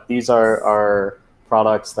 But these are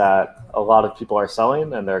products that a lot of people are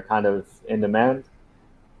selling, and they're kind of in demand.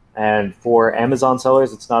 And for Amazon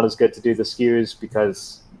sellers, it's not as good to do the SKUs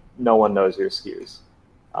because no one knows your SKUs.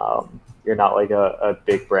 You're not like a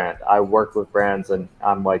big brand. I work with brands, and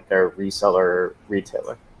I'm like their reseller or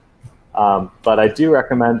retailer. But I do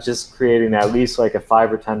recommend just creating at least like a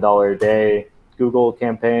 $5 or $10 a day Google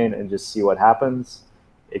campaign and just see what happens.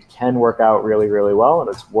 It can work out really, really well, and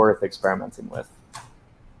it's worth experimenting with.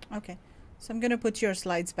 Okay. So I'm going to put your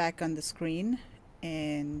slides back on the screen,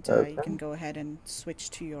 and you can go ahead and switch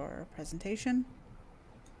to your presentation.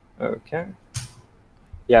 Okay.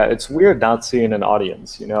 Yeah, it's weird not seeing an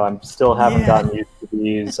audience. You know, I'm still haven't gotten used to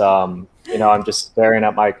these. You know, I'm just staring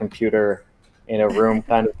at my computer in a room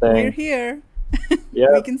kind of thing. We're here.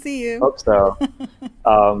 Yeah, we can see you. Hope so.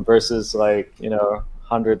 Versus like, you know,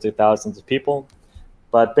 hundreds of thousands of people.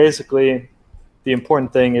 But basically, the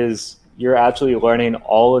important thing is you're actually learning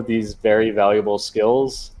all of these very valuable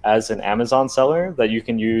skills as an Amazon seller that you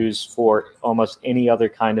can use for almost any other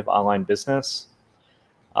kind of online business.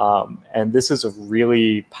 And this is a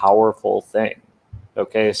really powerful thing.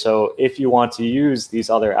 Okay, so if you want to use these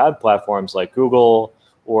other ad platforms like Google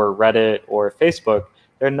or Reddit or Facebook,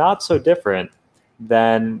 they're not so different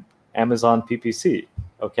than Amazon PPC.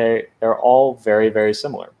 Okay, they're all very, very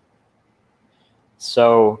similar.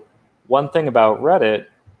 So one thing about Reddit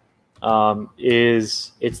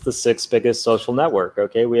is it's the 6th biggest social network.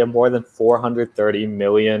 Okay, we have more than 430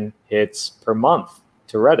 million hits per month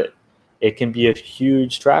to Reddit. It can be a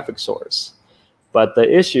huge traffic source. But the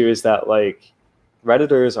issue is that like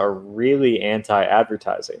Redditors are really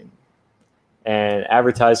anti-advertising, and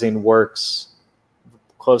advertising works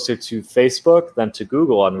closer to Facebook than to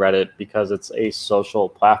Google on Reddit because it's a social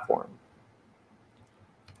platform.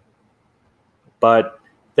 But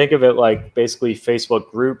think of it like basically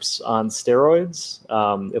Facebook groups on steroids.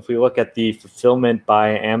 If we look at the fulfillment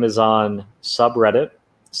by Amazon subreddit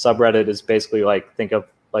is basically like, think of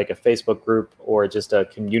like a Facebook group or just a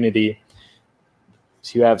community.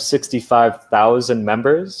 So you have 65,000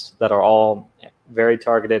 members that are all very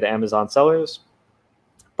targeted Amazon sellers.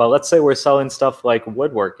 But let's say we're selling stuff like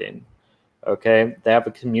woodworking. Okay, they have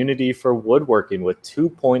a community for woodworking with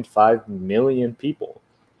 2.5 million people.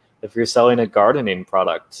 If you're selling a gardening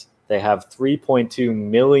product, they have 3.2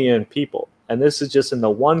 million people. And this is just in the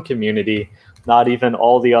one community, not even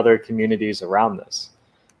all the other communities around this.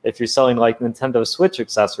 If you're selling like Nintendo Switch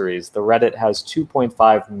accessories, the Reddit has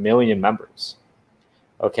 2.5 million members,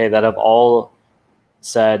 okay, that have all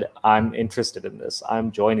said, I'm interested in this,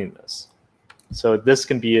 I'm joining this. So this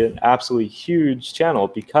can be an absolutely huge channel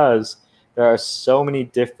because there are so many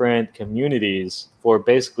different communities for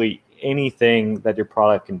basically anything that your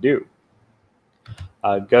product can do.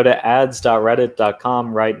 Go to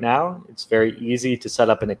ads.reddit.com right now. It's very easy to set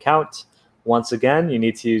up an account. Once again, you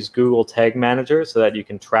need to use Google Tag Manager so that you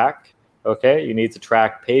can track. Okay, you need to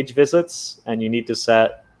track page visits, and you need to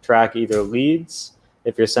track either leads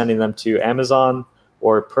if you're sending them to Amazon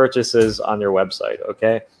or purchases on your website.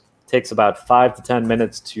 Okay. Takes about 5 to 10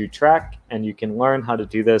 minutes to track, and you can learn how to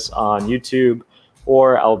do this on YouTube,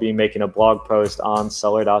 or I'll be making a blog post on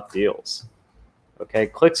seller.deals. Okay,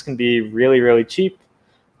 clicks can be really, really cheap.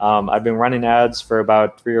 I've been running ads for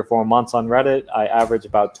about 3 or 4 months on Reddit. I average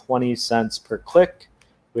about 20 cents per click,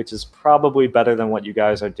 which is probably better than what you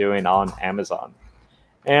guys are doing on Amazon.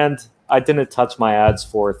 And I didn't touch my ads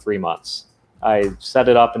for 3 months. I set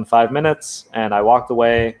it up in 5 minutes and I walked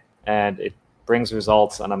away, and it brings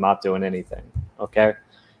results, and I'm not doing anything. Okay,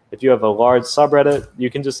 if you have a large subreddit, you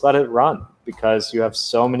can just let it run because you have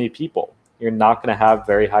so many people. You're not going to have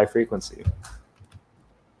very high frequency.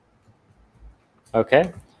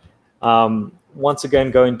 Okay, once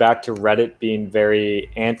again, going back to Reddit being very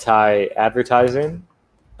anti-advertising,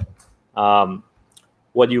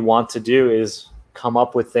 what you want to do is come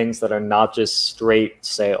up with things that are not just straight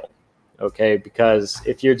sale. Okay, because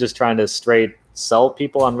if you're just trying to straight sell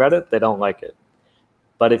people on Reddit, they don't like it.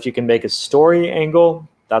 But if you can make a story angle,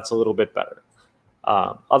 that's a little bit better.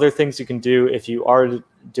 Other things you can do if you are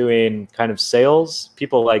doing kind of sales,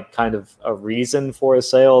 people like kind of a reason for a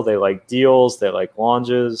sale. They like deals, they like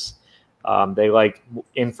launches, they like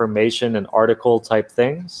information and article type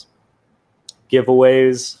things.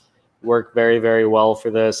 Giveaways work very, very well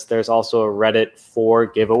for this. There's also a Reddit for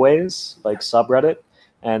giveaways, like subreddit,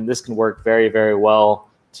 and this can work very, very well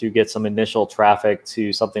to get some initial traffic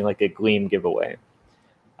to something like a Gleam giveaway.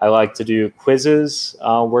 I like to do quizzes,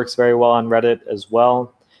 works very well on Reddit as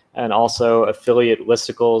well. And also affiliate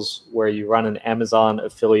listicles, where you run an Amazon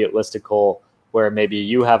affiliate listicle where maybe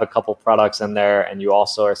you have a couple products in there and you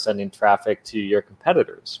also are sending traffic to your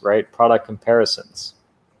competitors, right? Product comparisons.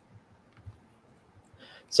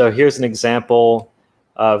 So here's an example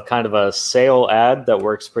of kind of a sale ad that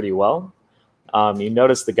works pretty well. You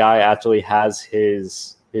notice the guy actually has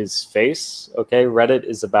his face. Okay, Reddit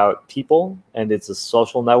is about people and it's a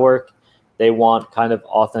social network. They want kind of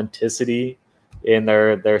authenticity in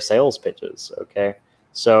their sales pitches. Okay,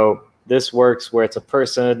 so this works where it's a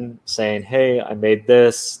person saying, hey, I made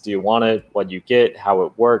this, do you want it, what you get, how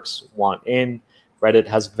it works, want in. Reddit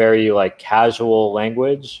has very like casual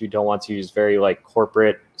language. You don't want to use very like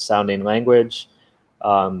corporate sounding language.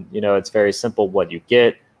 You know, it's very simple, what you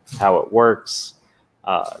get, how it works,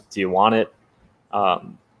 do you want it.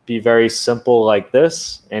 Be very simple like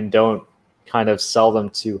this, and don't kind of sell them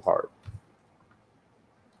too hard.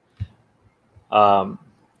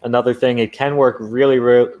 Another thing, it can work really,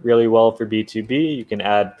 really well for B2B. You can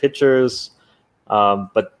add pictures,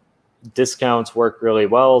 but discounts work really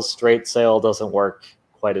well. Straight sale doesn't work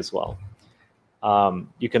quite as well.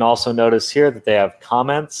 You can also notice here that they have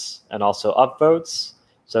comments and also upvotes.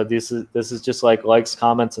 So this is just like likes,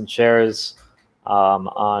 comments, and shares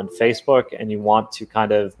on Facebook, and you want to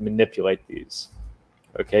kind of manipulate these.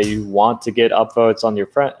 Okay, you want to get upvotes on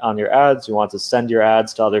your ads. You want to send your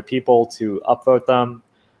ads to other people to upvote them.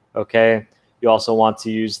 Okay, you also want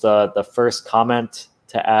to use the first comment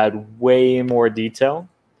to add way more detail,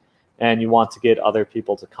 and you want to get other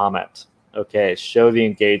people to comment. Okay, show the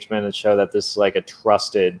engagement and show that this is like a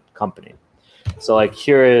trusted company. So like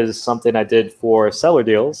here is something I did for seller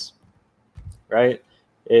deals, right?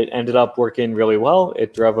 It ended up working really well.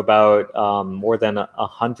 It drove about more than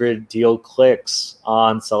 100 deal clicks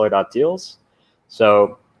on seller.deals.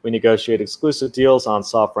 So we negotiate exclusive deals on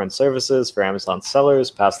software and services for Amazon sellers,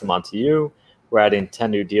 pass them on to you. We're adding 10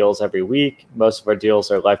 new deals every week. Most of our deals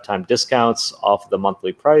are lifetime discounts off the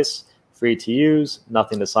monthly price, free to use,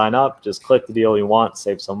 nothing to sign up. Just click the deal you want,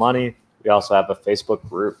 save some money. We also have a Facebook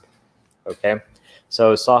group. Okay,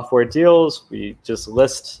 so software deals, we just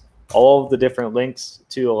list all of the different links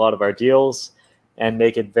to a lot of our deals and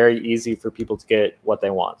make it very easy for people to get what they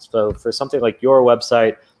want. So for something like your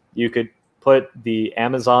website, you could put the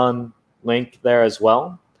Amazon link there as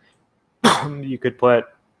well. You could put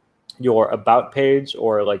your about page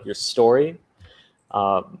or like your story,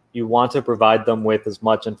 you want to provide them with as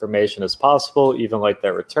much information as possible, even like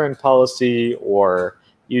their return policy or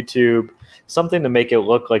YouTube, something to make it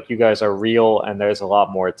look like you guys are real and there's a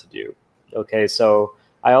lot more to do. Okay, so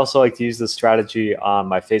I also like to use this strategy on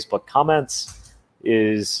my Facebook comments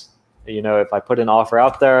is, you know, if I put an offer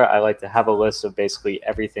out there, I like to have a list of basically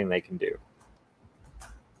everything they can do.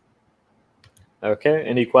 Okay,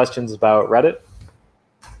 any questions about Reddit?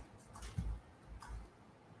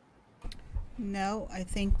 No, I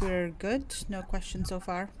think we're good. No questions so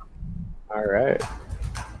far. All right.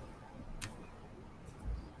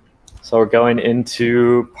 So we're going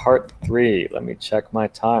into part 3. Let me check my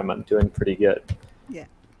time. I'm doing pretty good. Yeah.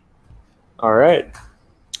 All right.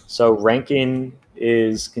 So ranking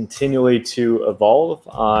is continually to evolve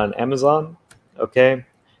on Amazon. Okay.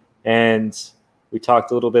 And we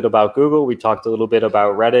talked a little bit about Google. We talked a little bit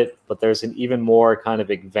about Reddit, but there's an even more kind of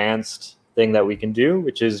advanced thing that we can do,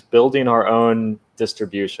 which is building our own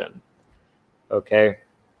distribution. Okay.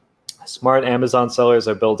 Smart Amazon sellers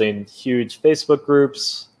are building huge Facebook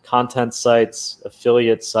groups, content sites,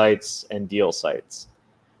 affiliate sites, and deal sites.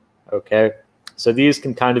 Okay. So these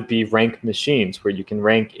can kind of be rank machines where you can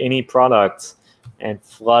rank any product and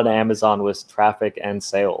flood Amazon with traffic and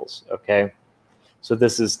sales. Okay. So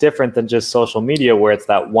this is different than just social media where it's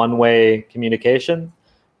that one-way communication.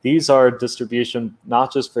 These are distribution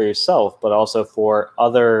not just for yourself, but also for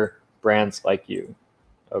other brands like you.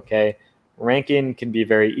 Okay. Ranking can be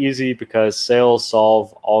very easy because sales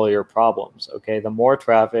solve all your problems. Okay. The more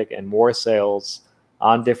traffic and more sales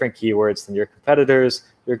on different keywords than your competitors,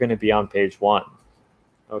 you're going to be on page 1.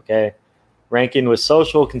 Okay. Ranking with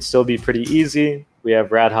social can still be pretty easy. We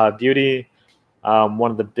have Rad Hot Beauty,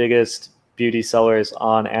 one of the biggest beauty sellers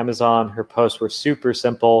on Amazon. Her posts were super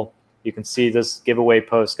simple. You can see this giveaway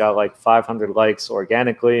post got like 500 likes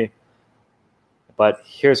organically. But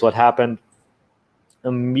here's what happened.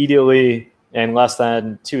 Immediately, in less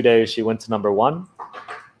than 2 days, she went to #1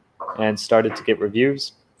 and started to get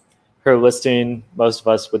reviews. Her listing, most of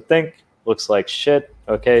us would think, looks like shit.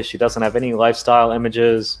 Okay, she doesn't have any lifestyle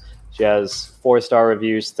images. She has 4-star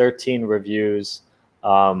reviews, 13 reviews.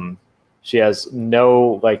 She has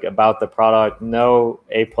no like about the product, no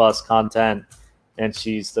A+ content, and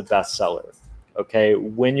she's the best seller. Okay,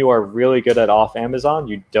 when you are really good at off Amazon,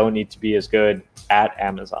 you don't need to be as good at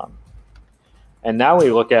Amazon. And now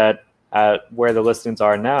we look at where the listings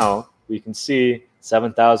are now. We can see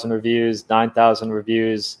 7,000 reviews, 9,000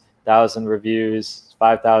 reviews, 1,000 reviews,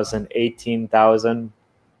 5,000, 18,000.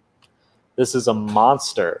 This is a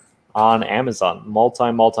monster on Amazon,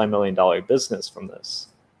 multi-million dollar business from this.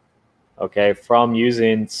 Okay, from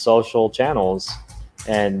using social channels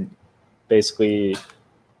and basically,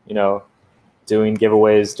 you know, doing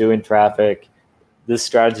giveaways, doing traffic. This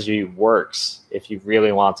strategy works if you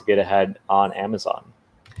really want to get ahead on Amazon.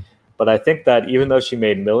 But I think that even though she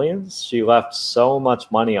made millions, she left so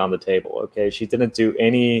much money on the table. Okay, she didn't do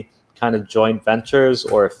any kind of joint ventures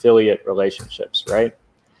or affiliate relationships, right?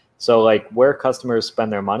 So like where customers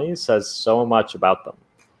spend their money says so much about them.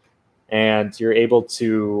 And you're able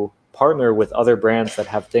to partner with other brands that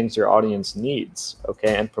have things your audience needs,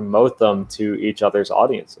 okay, and promote them to each other's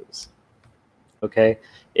audiences. Okay,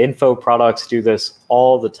 info products do this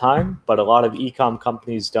all the time, but a lot of e-com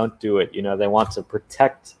companies don't do it. You know, they want to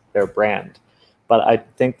protect their brand, but I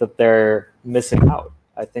think that they're missing out.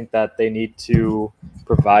 I think that they need to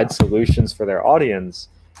provide solutions for their audience,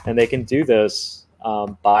 and they can do this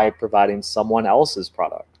by providing someone else's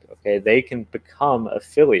product. Okay, they can become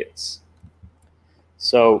affiliates.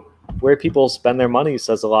 So where people spend their money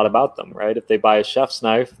says a lot about them, right? If they buy a chef's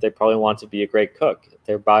knife, they probably want to be a great cook. If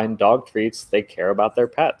they're buying dog treats, they care about their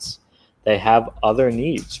pets. They have other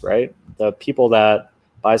needs, right? The people that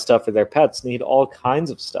buy stuff for their pets need all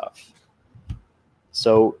kinds of stuff.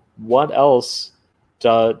 So what else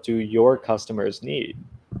do your customers need?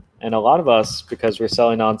 And a lot of us, because we're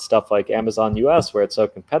selling on stuff like Amazon US, where it's so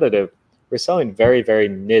competitive, we're selling very, very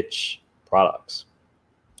niche products,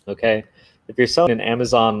 okay? If you're selling an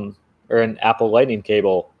Amazon or an Apple Lightning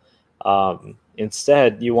cable,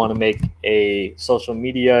 instead you want to make a social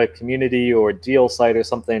media community or deal site or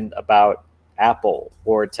something about Apple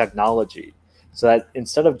or technology. So that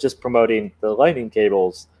instead of just promoting the Lightning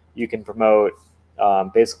cables, you can promote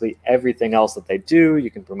basically everything else that they do.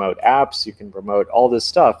 You can promote apps, you can promote all this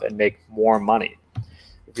stuff and make more money.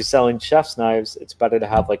 If you're selling chef's knives, it's better to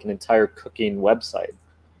have like an entire cooking website.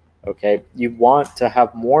 Okay, you want to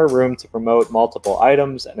have more room to promote multiple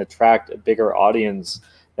items and attract a bigger audience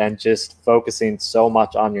than just focusing so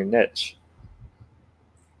much on your niche.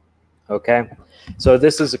 Okay, so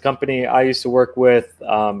this is a company I used to work with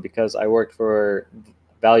because I worked for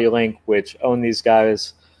ValueLink, which owned these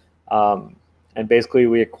guys. And basically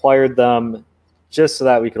we acquired them just so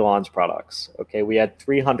that we could launch products. Okay, we had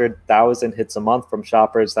 300,000 hits a month from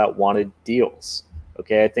shoppers that wanted deals.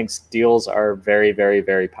 Okay, I think deals are very, very,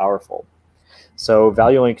 very powerful. So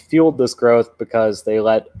ValueLink fueled this growth because they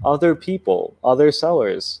let other people, other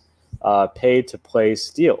sellers, pay to place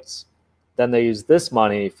deals. Then they use this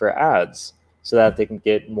money for ads so that they can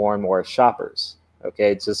get more and more shoppers.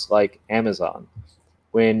 Okay, just like Amazon.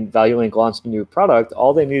 When ValueLink launched a new product,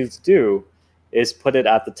 all they needed to do is put it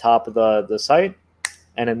at the top of the site,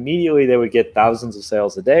 and immediately they would get thousands of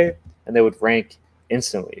sales a day, and they would rank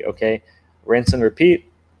instantly. Okay, rinse and repeat,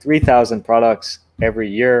 3,000 products every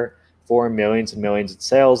year for millions and millions in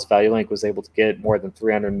sales. ValueLink was able to get more than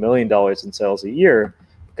 $300 million in sales a year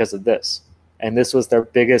because of this. And this was their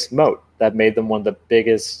biggest moat that made them one of the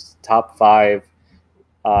biggest top 5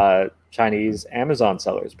 Chinese Amazon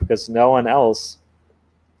sellers, because no one else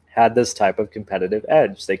had this type of competitive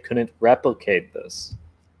edge. They couldn't replicate this.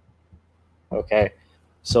 Okay,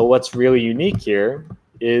 so what's really unique here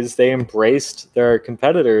is they embraced their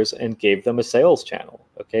competitors and gave them a sales channel.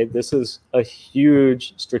 Okay, this is a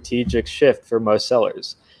huge strategic shift for most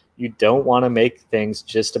sellers. You don't want to make things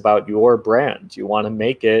just about your brand. You want to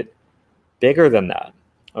make it bigger than that.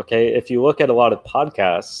 Okay, if you look at a lot of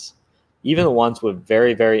podcasts, even the ones with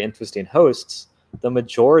very, very interesting hosts, the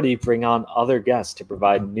majority bring on other guests to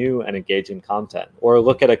provide new and engaging content. Or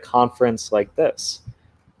look at a conference like this.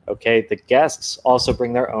 Okay, the guests also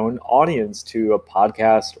bring their own audience to a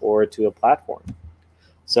podcast or to a platform.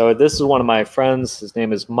 So this is one of my friends. His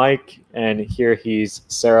name is Mike, and here he's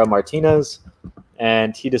Sarah Martinez,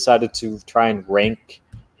 and he decided to try and rank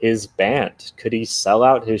his band. Could he sell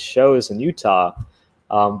out his shows in Utah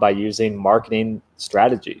by using marketing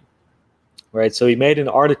strategy? Right. So he made an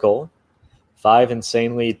article, 5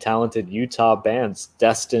 insanely talented Utah bands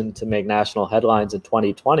destined to make national headlines in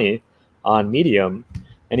 2020 on Medium,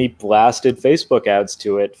 and he blasted Facebook ads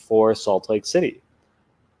to it for Salt Lake City.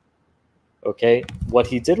 Okay. What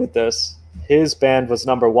he did with this, his band was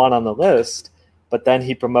 #1 on the list, but then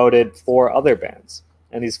he promoted 4 other bands.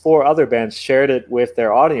 And these 4 other bands shared it with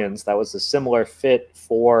their audience that was a similar fit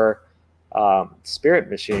for Spirit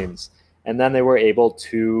Machines. And then they were able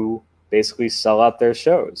to basically sell out their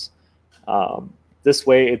shows. This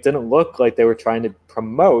way, it didn't look like they were trying to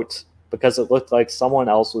promote, because it looked like someone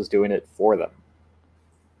else was doing it for them.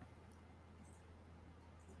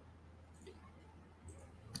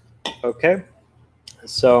 Okay,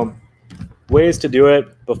 so ways to do it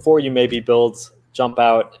before you maybe jump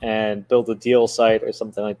out and build a deal site or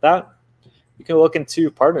something like that. You can look into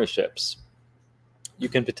partnerships. You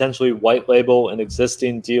can potentially white label an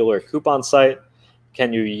existing deal or coupon site.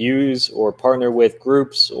 Can you use or partner with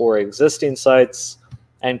groups or existing sites?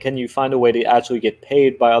 And can you find a way to actually get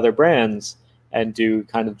paid by other brands and do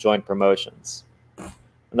kind of joint promotions?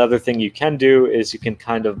 Another thing you can do is you can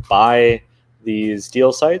kind of buy these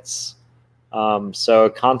deal sites. So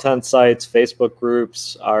content sites, Facebook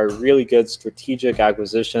groups are really good strategic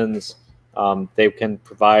acquisitions. They can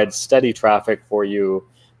provide steady traffic for you.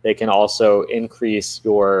 They can also increase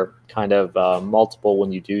your kind of multiple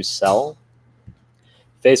when you do sell.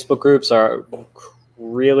 Facebook groups are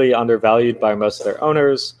really undervalued by most of their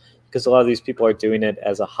owners because a lot of these people are doing it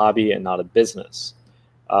as a hobby and not a business.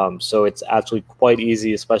 So it's actually quite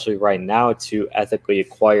easy, especially right now, to ethically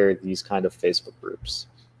acquire these kind of Facebook groups.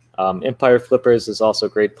 Empire Flippers is also a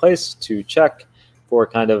great place to check for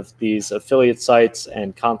kind of these affiliate sites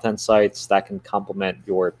and content sites that can complement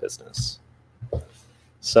your business.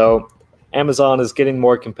 So Amazon is getting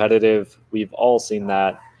more competitive. We've all seen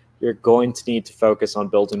that. You're going to need to focus on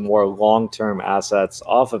building more long-term assets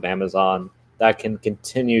off of Amazon that can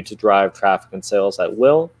continue to drive traffic and sales at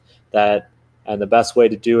will. And the best way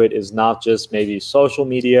to do it is not just maybe social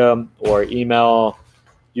media or email.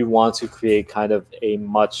 You want to create kind of a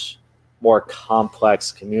much more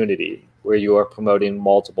complex community where you are promoting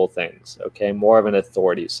multiple things, okay? More of an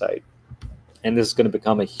authority site. And this is going to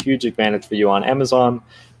become a huge advantage for you on Amazon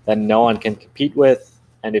that no one can compete with.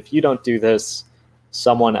 And if you don't do this,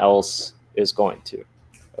 someone else is going to,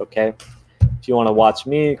 okay? If you want to watch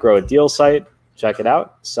me grow a deal site, check it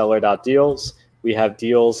out, seller.deals. We have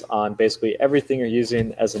deals on basically everything you're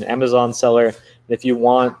using as an Amazon seller. And if you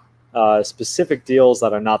want specific deals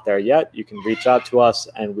that are not there yet, you can reach out to us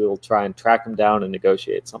and we will try and track them down and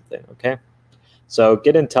negotiate something, okay? So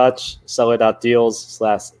get in touch,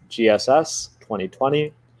 seller.deals/GSS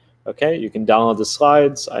 2020. Okay, you can download the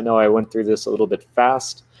slides. I know I went through this a little bit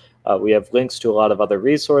fast. We have links to a lot of other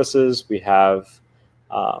resources. We have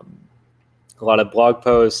a lot of blog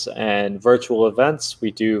posts and virtual events.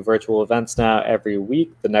 We do virtual events now every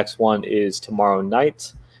week. The next one is tomorrow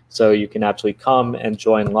night. So you can actually come and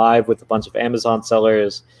join live with a bunch of Amazon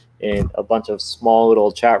sellers in a bunch of small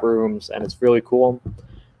little chat rooms, and it's really cool.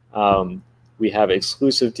 We have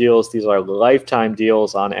exclusive deals. These are lifetime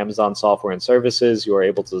deals on Amazon software and services. You are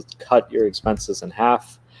able to cut your expenses in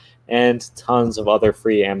half, and tons of other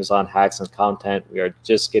free Amazon hacks and content. We are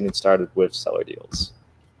just getting started with seller deals.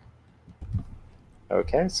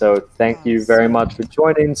 Okay, so thank you very much for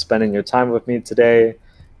joining, spending your time with me today,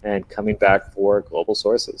 and coming back for Global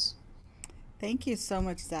Sources. Thank you so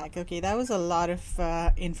much, Zach. Okay, that was a lot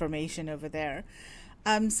of information over there.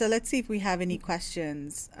 So let's see if we have any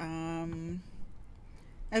questions.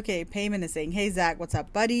 Okay, Payman is saying, "Hey Zach, what's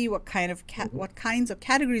up, buddy? What kinds of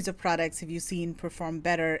categories of products have you seen perform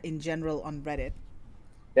better in general on Reddit?"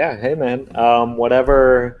 Yeah, hey man.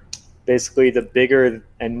 Whatever, basically the bigger,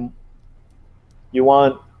 and you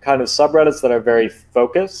want kind of subreddits that are very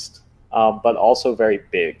focused, but also very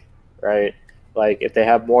big, right? Like if they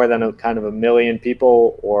have more than a kind of 1 million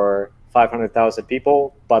people or 500,000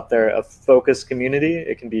 people, but they're a focused community,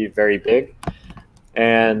 it can be very big.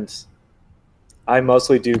 And I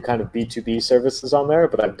mostly do kind of B2B services on there,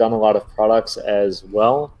 but I've done a lot of products as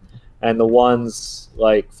well. And the ones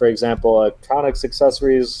like, for example, electronics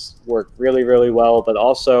accessories work really, really well. But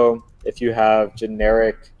also if you have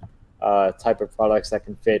generic type of products that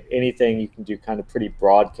can fit anything, you can do kind of pretty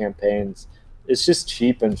broad campaigns. It's just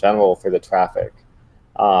cheap in general for the traffic.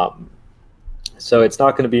 So it's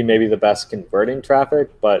not going to be maybe the best converting traffic,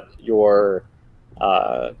 but your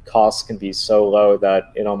costs can be so low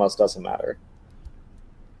that it almost doesn't matter.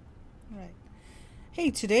 Hey,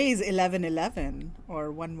 today is 11/11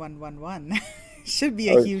 or 1111. Should be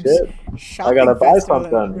a huge I shopping gotta buy festival,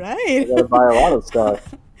 something. right? I gotta buy a lot of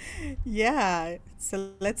stuff. Yeah.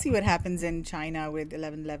 So let's see what happens in China with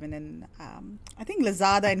 11/11, and I think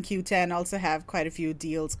Lazada and Q10 also have quite a few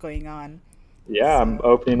deals going on. Yeah, so I'm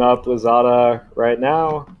opening up Lazada right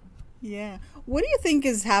now. Yeah. What do you think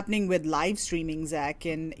is happening with live streaming, Zach?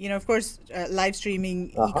 And, of course, live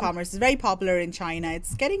streaming e-commerce is very popular in China.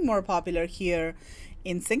 It's getting more popular here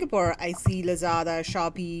in Singapore. I see Lazada,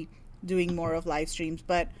 Shopee doing more of live streams.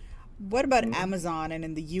 But what about Amazon and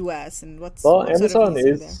in the US? And what Amazon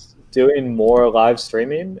is doing more live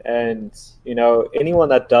streaming. And, anyone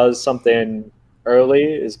that does something early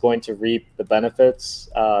is going to reap the benefits.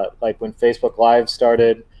 Like when Facebook Live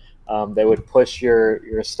started, they would push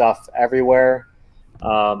your stuff everywhere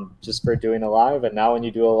just for doing a live. And now when you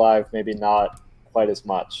do a live, maybe not quite as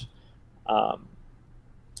much.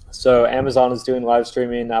 So Amazon is doing live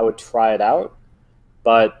streaming. I would try it out.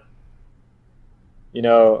 But,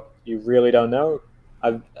 you really don't know.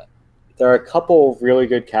 There are a couple of really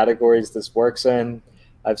good categories this works in.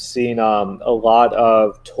 I've seen a lot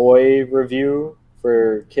of toy review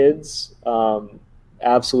for kids.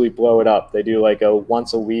 Absolutely blow it up. They do like a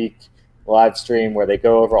once a week live stream where they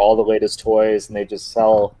go over all the latest toys and they just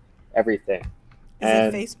sell everything.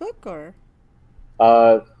 Is it Facebook or?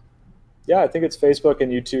 Yeah, I think it's Facebook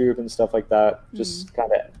and YouTube and stuff like that. Just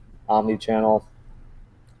kind of omni-channel.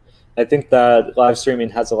 I think that live streaming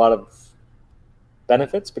has a lot of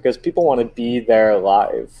benefits because people want to be there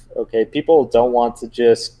live. Okay, people don't want to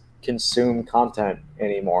just consume content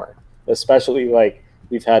anymore, especially like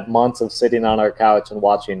we've had months of sitting on our couch and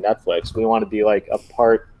watching Netflix. We want to be like a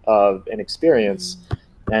part of an experience,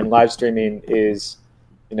 and live streaming is,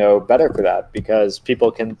 better for that because people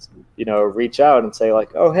can, reach out and say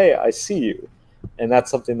like, oh, hey, I see you. And that's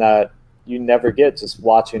something that you never get just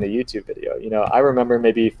watching a YouTube video. I remember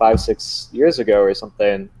maybe 5-6 years ago or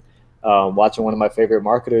something, watching one of my favorite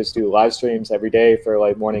marketers do live streams every day for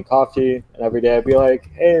like morning coffee. And every day I'd be like,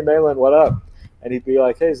 hey, Malin, what up? And he'd be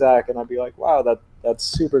like, hey, Zach. And I'd be like, wow, that's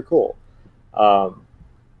super cool.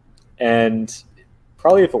 And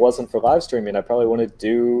probably if it wasn't for live streaming, I probably wouldn't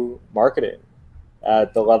do marketing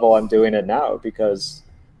at the level I'm doing it now because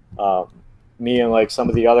me and like some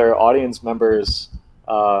of the other audience members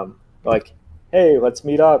like, hey, let's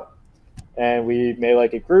meet up. And we made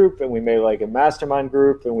like a group and we made like a mastermind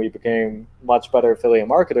group and we became much better affiliate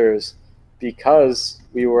marketers because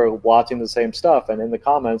we were watching the same stuff and in the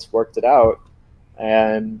comments worked it out.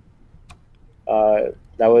 And that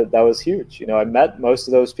was huge. I met most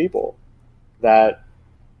of those people that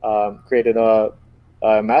created a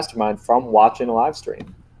mastermind from watching a live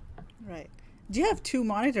stream. Right. Do you have two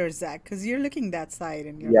monitors, Zach? Because you're looking that side,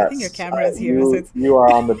 and yes, I think your camera is here. You are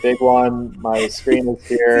on the big one. My screen is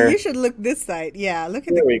here. So you should look this side. Yeah, look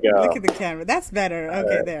at we go. Look at the camera. That's better.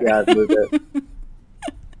 Okay, there. Yeah, move it.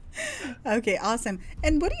 Okay, awesome.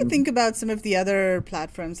 And what do you think about some of the other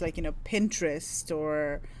platforms like, Pinterest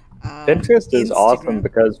or Pinterest is awesome Instagram?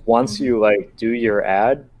 because once you like do your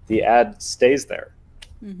ad, the ad stays there.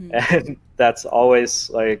 And that's always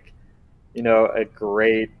like, a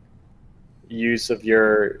great use of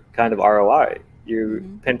your kind of ROI.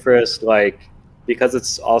 Pinterest, like, because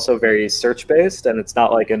it's also very search based and it's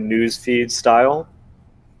not like a news feed style,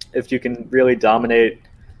 if you can really dominate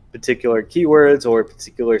particular keywords or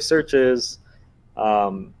particular searches,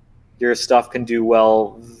 your stuff can do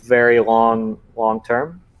well very long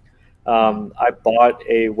term. I bought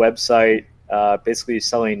a website basically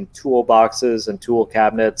selling toolboxes and tool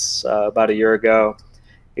cabinets about a year ago.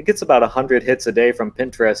 It gets about 100 hits a day from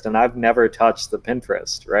Pinterest, and I've never touched the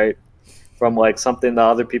Pinterest, right? From like something that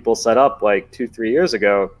other people set up like 2-3 years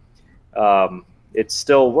ago, it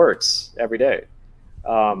still works every day.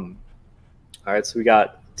 All right, so we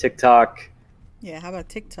got TikTok. Yeah, how about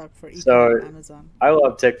TikTok for Ecom So on Amazon? I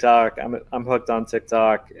love TikTok. I'm hooked on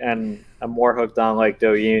TikTok, and I'm more hooked on like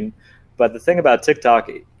Douyin. But the thing about TikTok,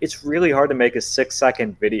 it's really hard to make a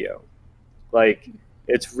 6-second video. Like,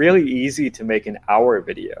 it's really easy to make an hour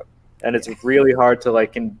video, and it's really hard to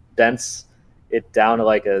like condense it down to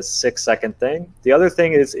like a 6-second thing. The other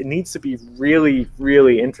thing is it needs to be really,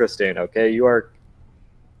 really interesting. Okay, you are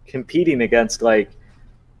competing against like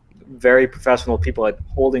very professional people at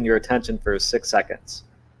holding your attention for 6 seconds.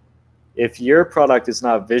 If your product is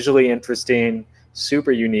not visually interesting,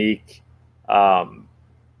 super unique, and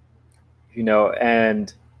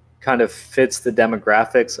kind of fits the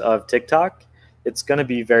demographics of TikTok, it's going to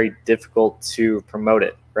be very difficult to promote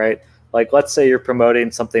it, right? Like, let's say you're promoting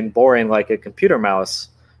something boring like a computer mouse.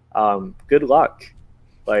 Good luck.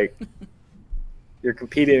 Like, you're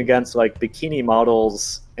competing against like bikini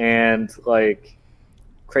models and like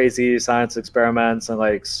crazy science experiments and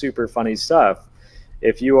like super funny stuff.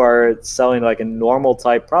 If you are selling like a normal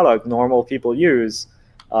type product, normal people use,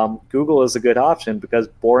 Google is a good option because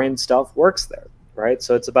boring stuff works there, right?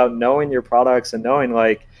 So it's about knowing your products and knowing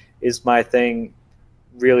like, is my thing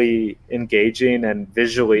really engaging and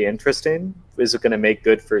visually interesting? Is it going to make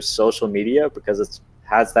good for social media because it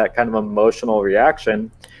has that kind of emotional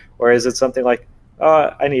reaction? Or is it something like,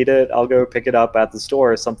 oh, I need it, I'll go pick it up at the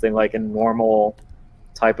store, something like a normal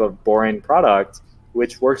type of boring product,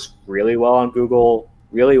 which works really well on Google,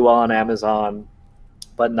 really well on Amazon,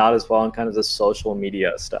 but not as well on kind of the social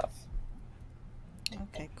media stuff.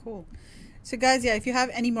 Okay, cool. So guys, yeah, if you have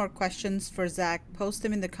any more questions for Zack, post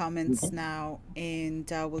them in the comments now, and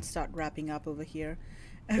we'll start wrapping up over here.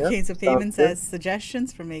 Okay, Yep, so Payman says,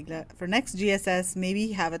 suggestions for Megla for next GSS,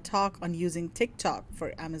 maybe have a talk on using TikTok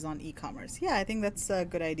for Amazon e-commerce. Yeah, I think that's a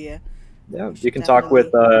good idea. Yeah, you can talk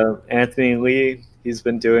with Anthony Lee. He's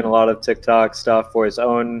been doing a lot of TikTok stuff for his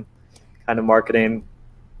own kind of marketing.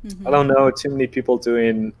 I don't know too many people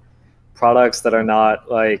doing products that are not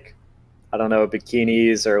like, I don't know,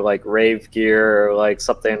 bikinis or like rave gear or like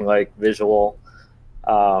something like visual.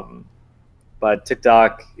 But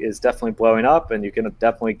TikTok is definitely blowing up, and you can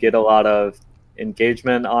definitely get a lot of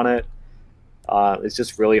engagement on it. It's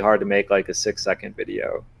just really hard to make like a 6-second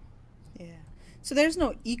video. Yeah. So there's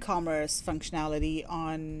no e-commerce functionality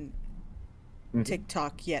on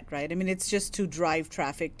TikTok yet, right? I mean, it's just to drive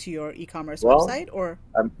traffic to your e-commerce website, or?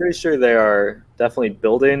 I'm pretty sure they are definitely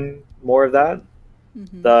building more of that.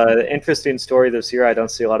 The interesting story this year I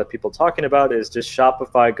don't see a lot of people talking about is just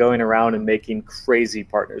Shopify going around and making crazy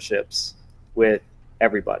partnerships with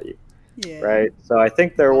everybody, right? So I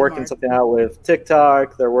think they're working something out with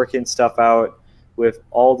TikTok. They're working stuff out with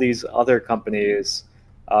all these other companies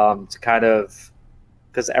to kind of,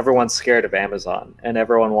 because everyone's scared of Amazon and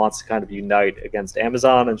everyone wants to kind of unite against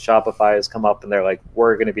Amazon, and Shopify has come up and they're like,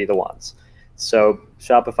 we're going to be the ones. So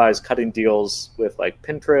Shopify is cutting deals with like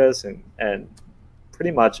Pinterest and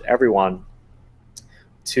pretty much everyone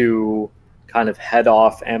to kind of head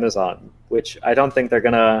off Amazon, which I don't think they're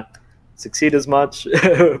going to succeed as much,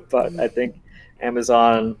 but I think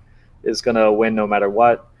Amazon is going to win no matter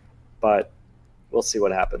what, but we'll see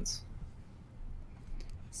what happens.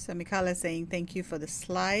 So Mikala is saying thank you for the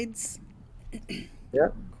slides. Yeah.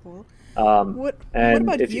 Cool. And what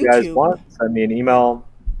about if YouTube? You guys want, send me an email.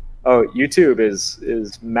 Oh, YouTube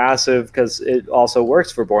is massive because it also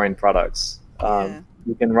works for boring products.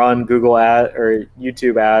 You can run Google ad or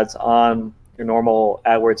YouTube ads on your normal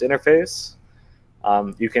AdWords interface.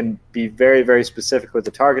 You can be very, very specific with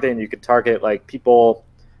the targeting. You could target like people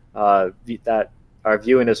that are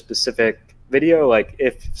viewing a specific video. Like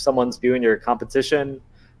if someone's viewing your competition,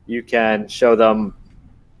 you can show them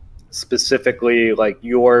specifically like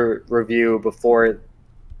your review before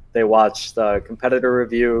they watch the competitor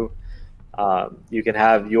review. You can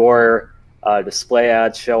have your display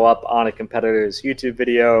ads show up on a competitor's YouTube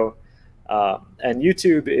video. And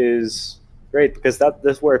YouTube is great because this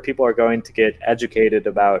is where people are going to get educated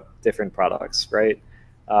about different products, right?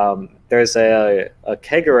 There's a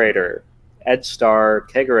kegerator, EdgeStar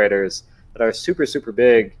kegerators that are super, super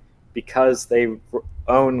big because they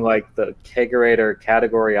own like the kegerator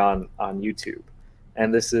category on YouTube.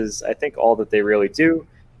 And this is, I think, all that they really do.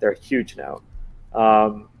 They're huge now.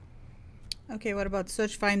 Okay, what about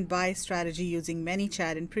search, find, buy strategy using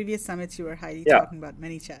ManyChat? In previous summits, you were highly Yeah. talking about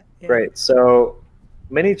ManyChat. Yeah. Great. So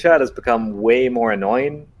ManyChat has become way more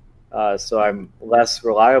annoying. So I'm less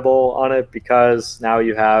reliable on it because now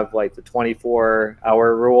you have like the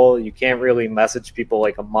 24-hour rule. You can't really message people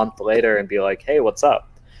like a month later and be like, hey, what's up?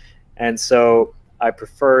 And so I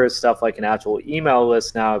prefer stuff like an actual email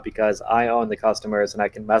list now because I own the customers and I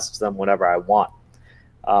can message them whenever I want.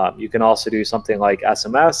 You can also do something like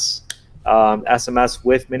SMS. SMS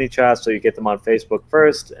with ManyChat, so you get them on Facebook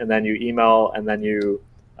first, and then you email, and then you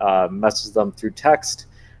message them through text.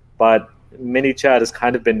 But ManyChat has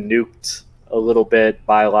kind of been nuked a little bit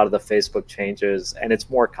by a lot of the Facebook changes, and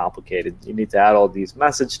it's more complicated. You need to add all these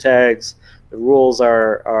message tags. The rules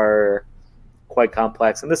are quite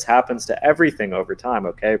complex, and this happens to everything over time,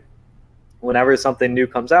 okay? Whenever something new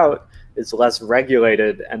comes out, it's less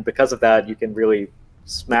regulated, and because of that, you can really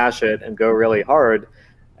smash it and go really hard.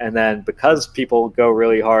 And then because people go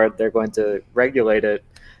really hard, they're going to regulate it,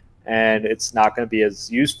 and it's not going to be as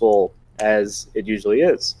useful as it usually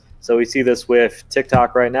is. So we see this with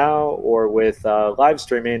TikTok right now, or with live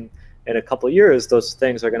streaming. In a couple of years, those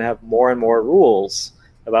things are going to have more and more rules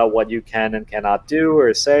about what you can and cannot do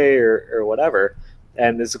or say or whatever.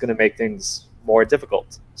 And this is going to make things more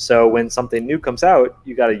difficult. So when something new comes out,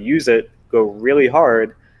 you got to use it, go really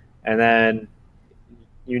hard, and then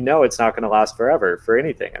you know it's not going to last forever for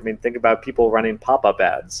anything. I mean, think about people running pop-up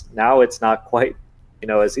ads. Now it's not quite,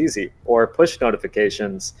 as easy. Or push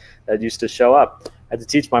notifications that used to show up. I had to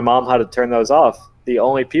teach my mom how to turn those off. The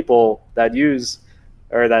only people that use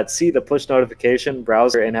or that see the push notification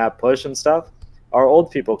browser in-app push and stuff are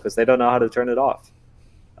old people because they don't know how to turn it off.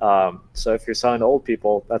 So if you're selling to old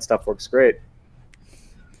people, that stuff works great.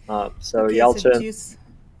 So Okay, Yelchin. So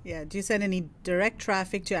do you send any direct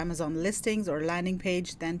traffic to Amazon listings or landing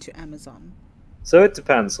page then to Amazon? So it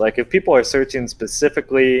depends. Like if people are searching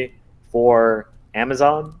specifically for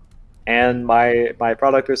Amazon and my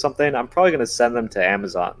product or something, I'm probably going to send them to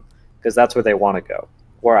Amazon because that's where they want to go.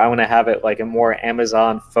 Or I want to have it like a more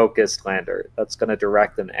Amazon focused lander that's going to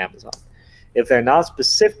direct them to Amazon. If they're not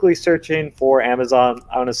specifically searching for Amazon,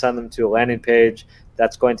 I want to send them to a landing page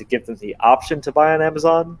that's going to give them the option to buy on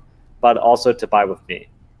Amazon, but also to buy with me.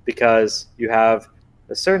 Because you have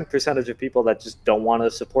a certain percentage of people that just don't want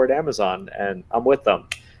to support Amazon, and I'm with them.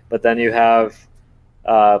 But then you have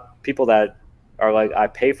people that are like, I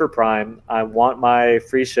pay for Prime, I want my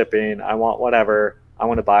free shipping, I want whatever, I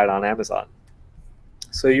want to buy it on Amazon.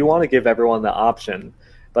 So you want to give everyone the option.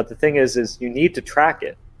 But the thing is you need to track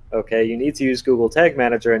it, okay? You need to use Google Tag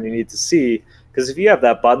Manager, and you need to see, because if you have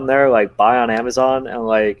that button there, like buy on Amazon, and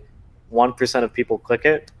like 1% of people click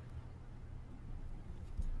it,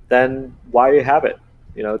 then why you have it?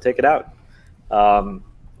 Take it out.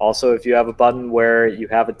 Also, if you have a button where you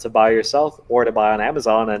have it to buy yourself or to buy on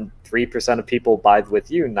Amazon, and 3% of people buy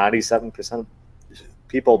with you, 97% of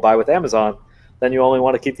people buy with Amazon, then you only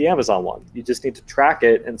want to keep the Amazon one. You just need to track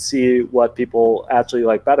it and see what people actually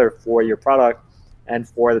like better for your product and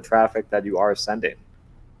for the traffic that you are sending.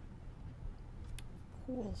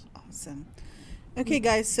 Cool. Awesome. Okay,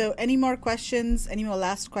 guys, so any more questions, any more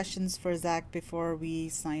last questions for Zack before we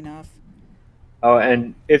sign off? Oh,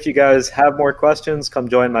 and if you guys have more questions, come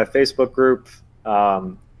join my Facebook group. I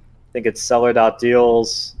think it's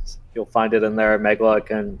seller.deals. You'll find it in there. Megla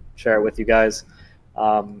can share it with you guys.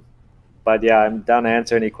 But yeah, I'm down to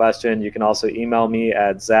answer any question. You can also email me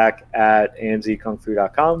at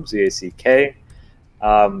zack@amzkungfu.com, ZACK.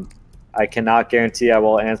 I cannot guarantee I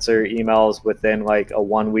will answer emails within like a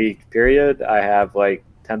 1 week period. I have like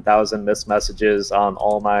 10,000 missed messages on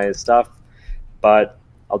all my stuff, but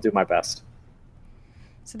I'll do my best.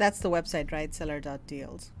 So that's the website, right?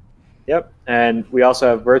 Seller.deals. Yep. And we also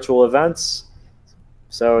have virtual events.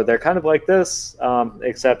 So they're kind of like this,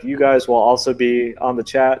 except you guys will also be on the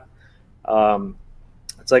chat.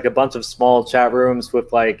 It's like a bunch of small chat rooms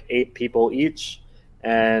with like 8 people each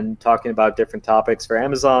and talking about different topics for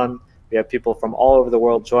Amazon. We have people from all over the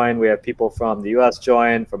world join. We have people from the US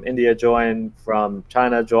join, from India join, from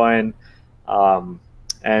China join,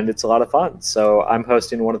 and it's a lot of fun. So I'm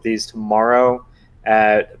hosting one of these tomorrow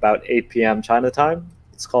at about 8 p.m. China time.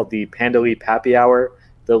 It's called the Panda Leap Happy Hour.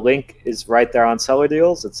 The link is right there on Seller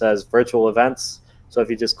Deals. It says virtual events. So if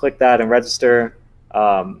you just click that and register,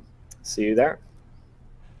 see you there.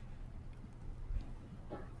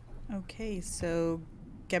 Okay, so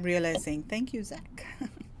Gabriela is saying, thank you, Zack.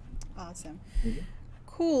 Awesome.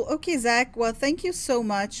 Cool. Okay, Zack. Well, thank you so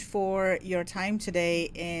much for your time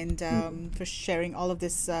today and for sharing all of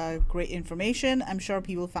this great information. I'm sure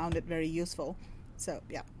people found it very useful. So,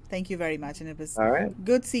 yeah, thank you very much. And it was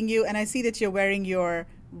good seeing you. And I see that you're wearing your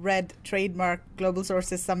red trademark Global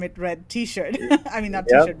Sources Summit red t-shirt. I mean, not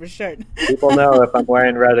t-shirt, but shirt. People know if I'm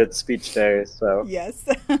wearing red at speech day. So yes.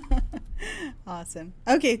 Awesome.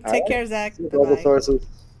 Okay, take care, Zack. Global Sources.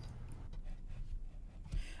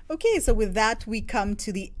 Okay, so with that, we come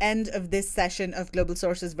to the end of this session of Global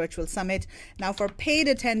Sources Virtual Summit. Now, for paid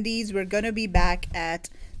attendees, we're going to be back at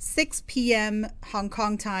 6 p.m. Hong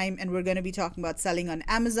Kong time, and we're going to be talking about selling on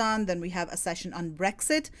Amazon. Then we have a session on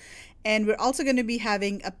Brexit. And we're also going to be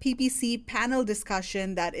having a PPC panel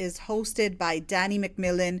discussion that is hosted by Danny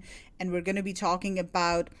McMillan. And we're going to be talking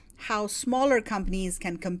about how smaller companies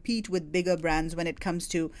can compete with bigger brands when it comes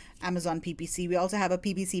to Amazon PPC. We also have a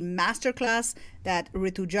PPC masterclass that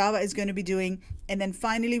Ritu Java is going to be doing. And then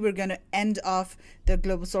finally, we're going to end off the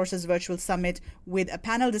Global Sources Virtual Summit with a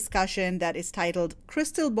panel discussion that is titled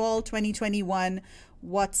Crystal Ball 2021,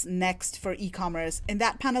 What's Next for E-commerce? And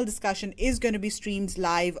that panel discussion is going to be streamed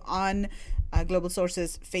live on Global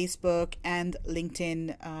Sources Facebook and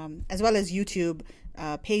LinkedIn, as well as YouTube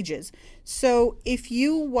pages. So if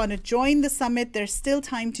you want to join the summit, there's still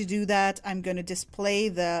time to do that. I'm going to display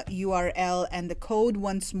the URL and the code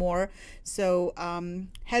once more. So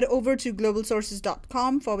head over to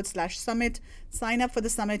globalsources.com/summit, sign up for the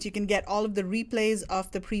summit. You can get all of the replays of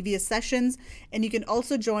the previous sessions, and you can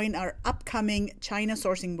also join our upcoming China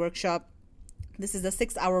sourcing workshop. This is a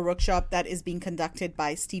 6-hour workshop that is being conducted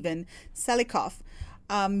by Steven Selikoff.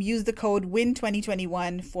 Use the code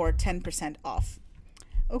WIN2021 for 10% off.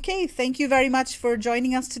 Okay, thank you very much for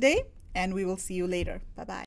joining us today, and we will see you later. Bye-bye.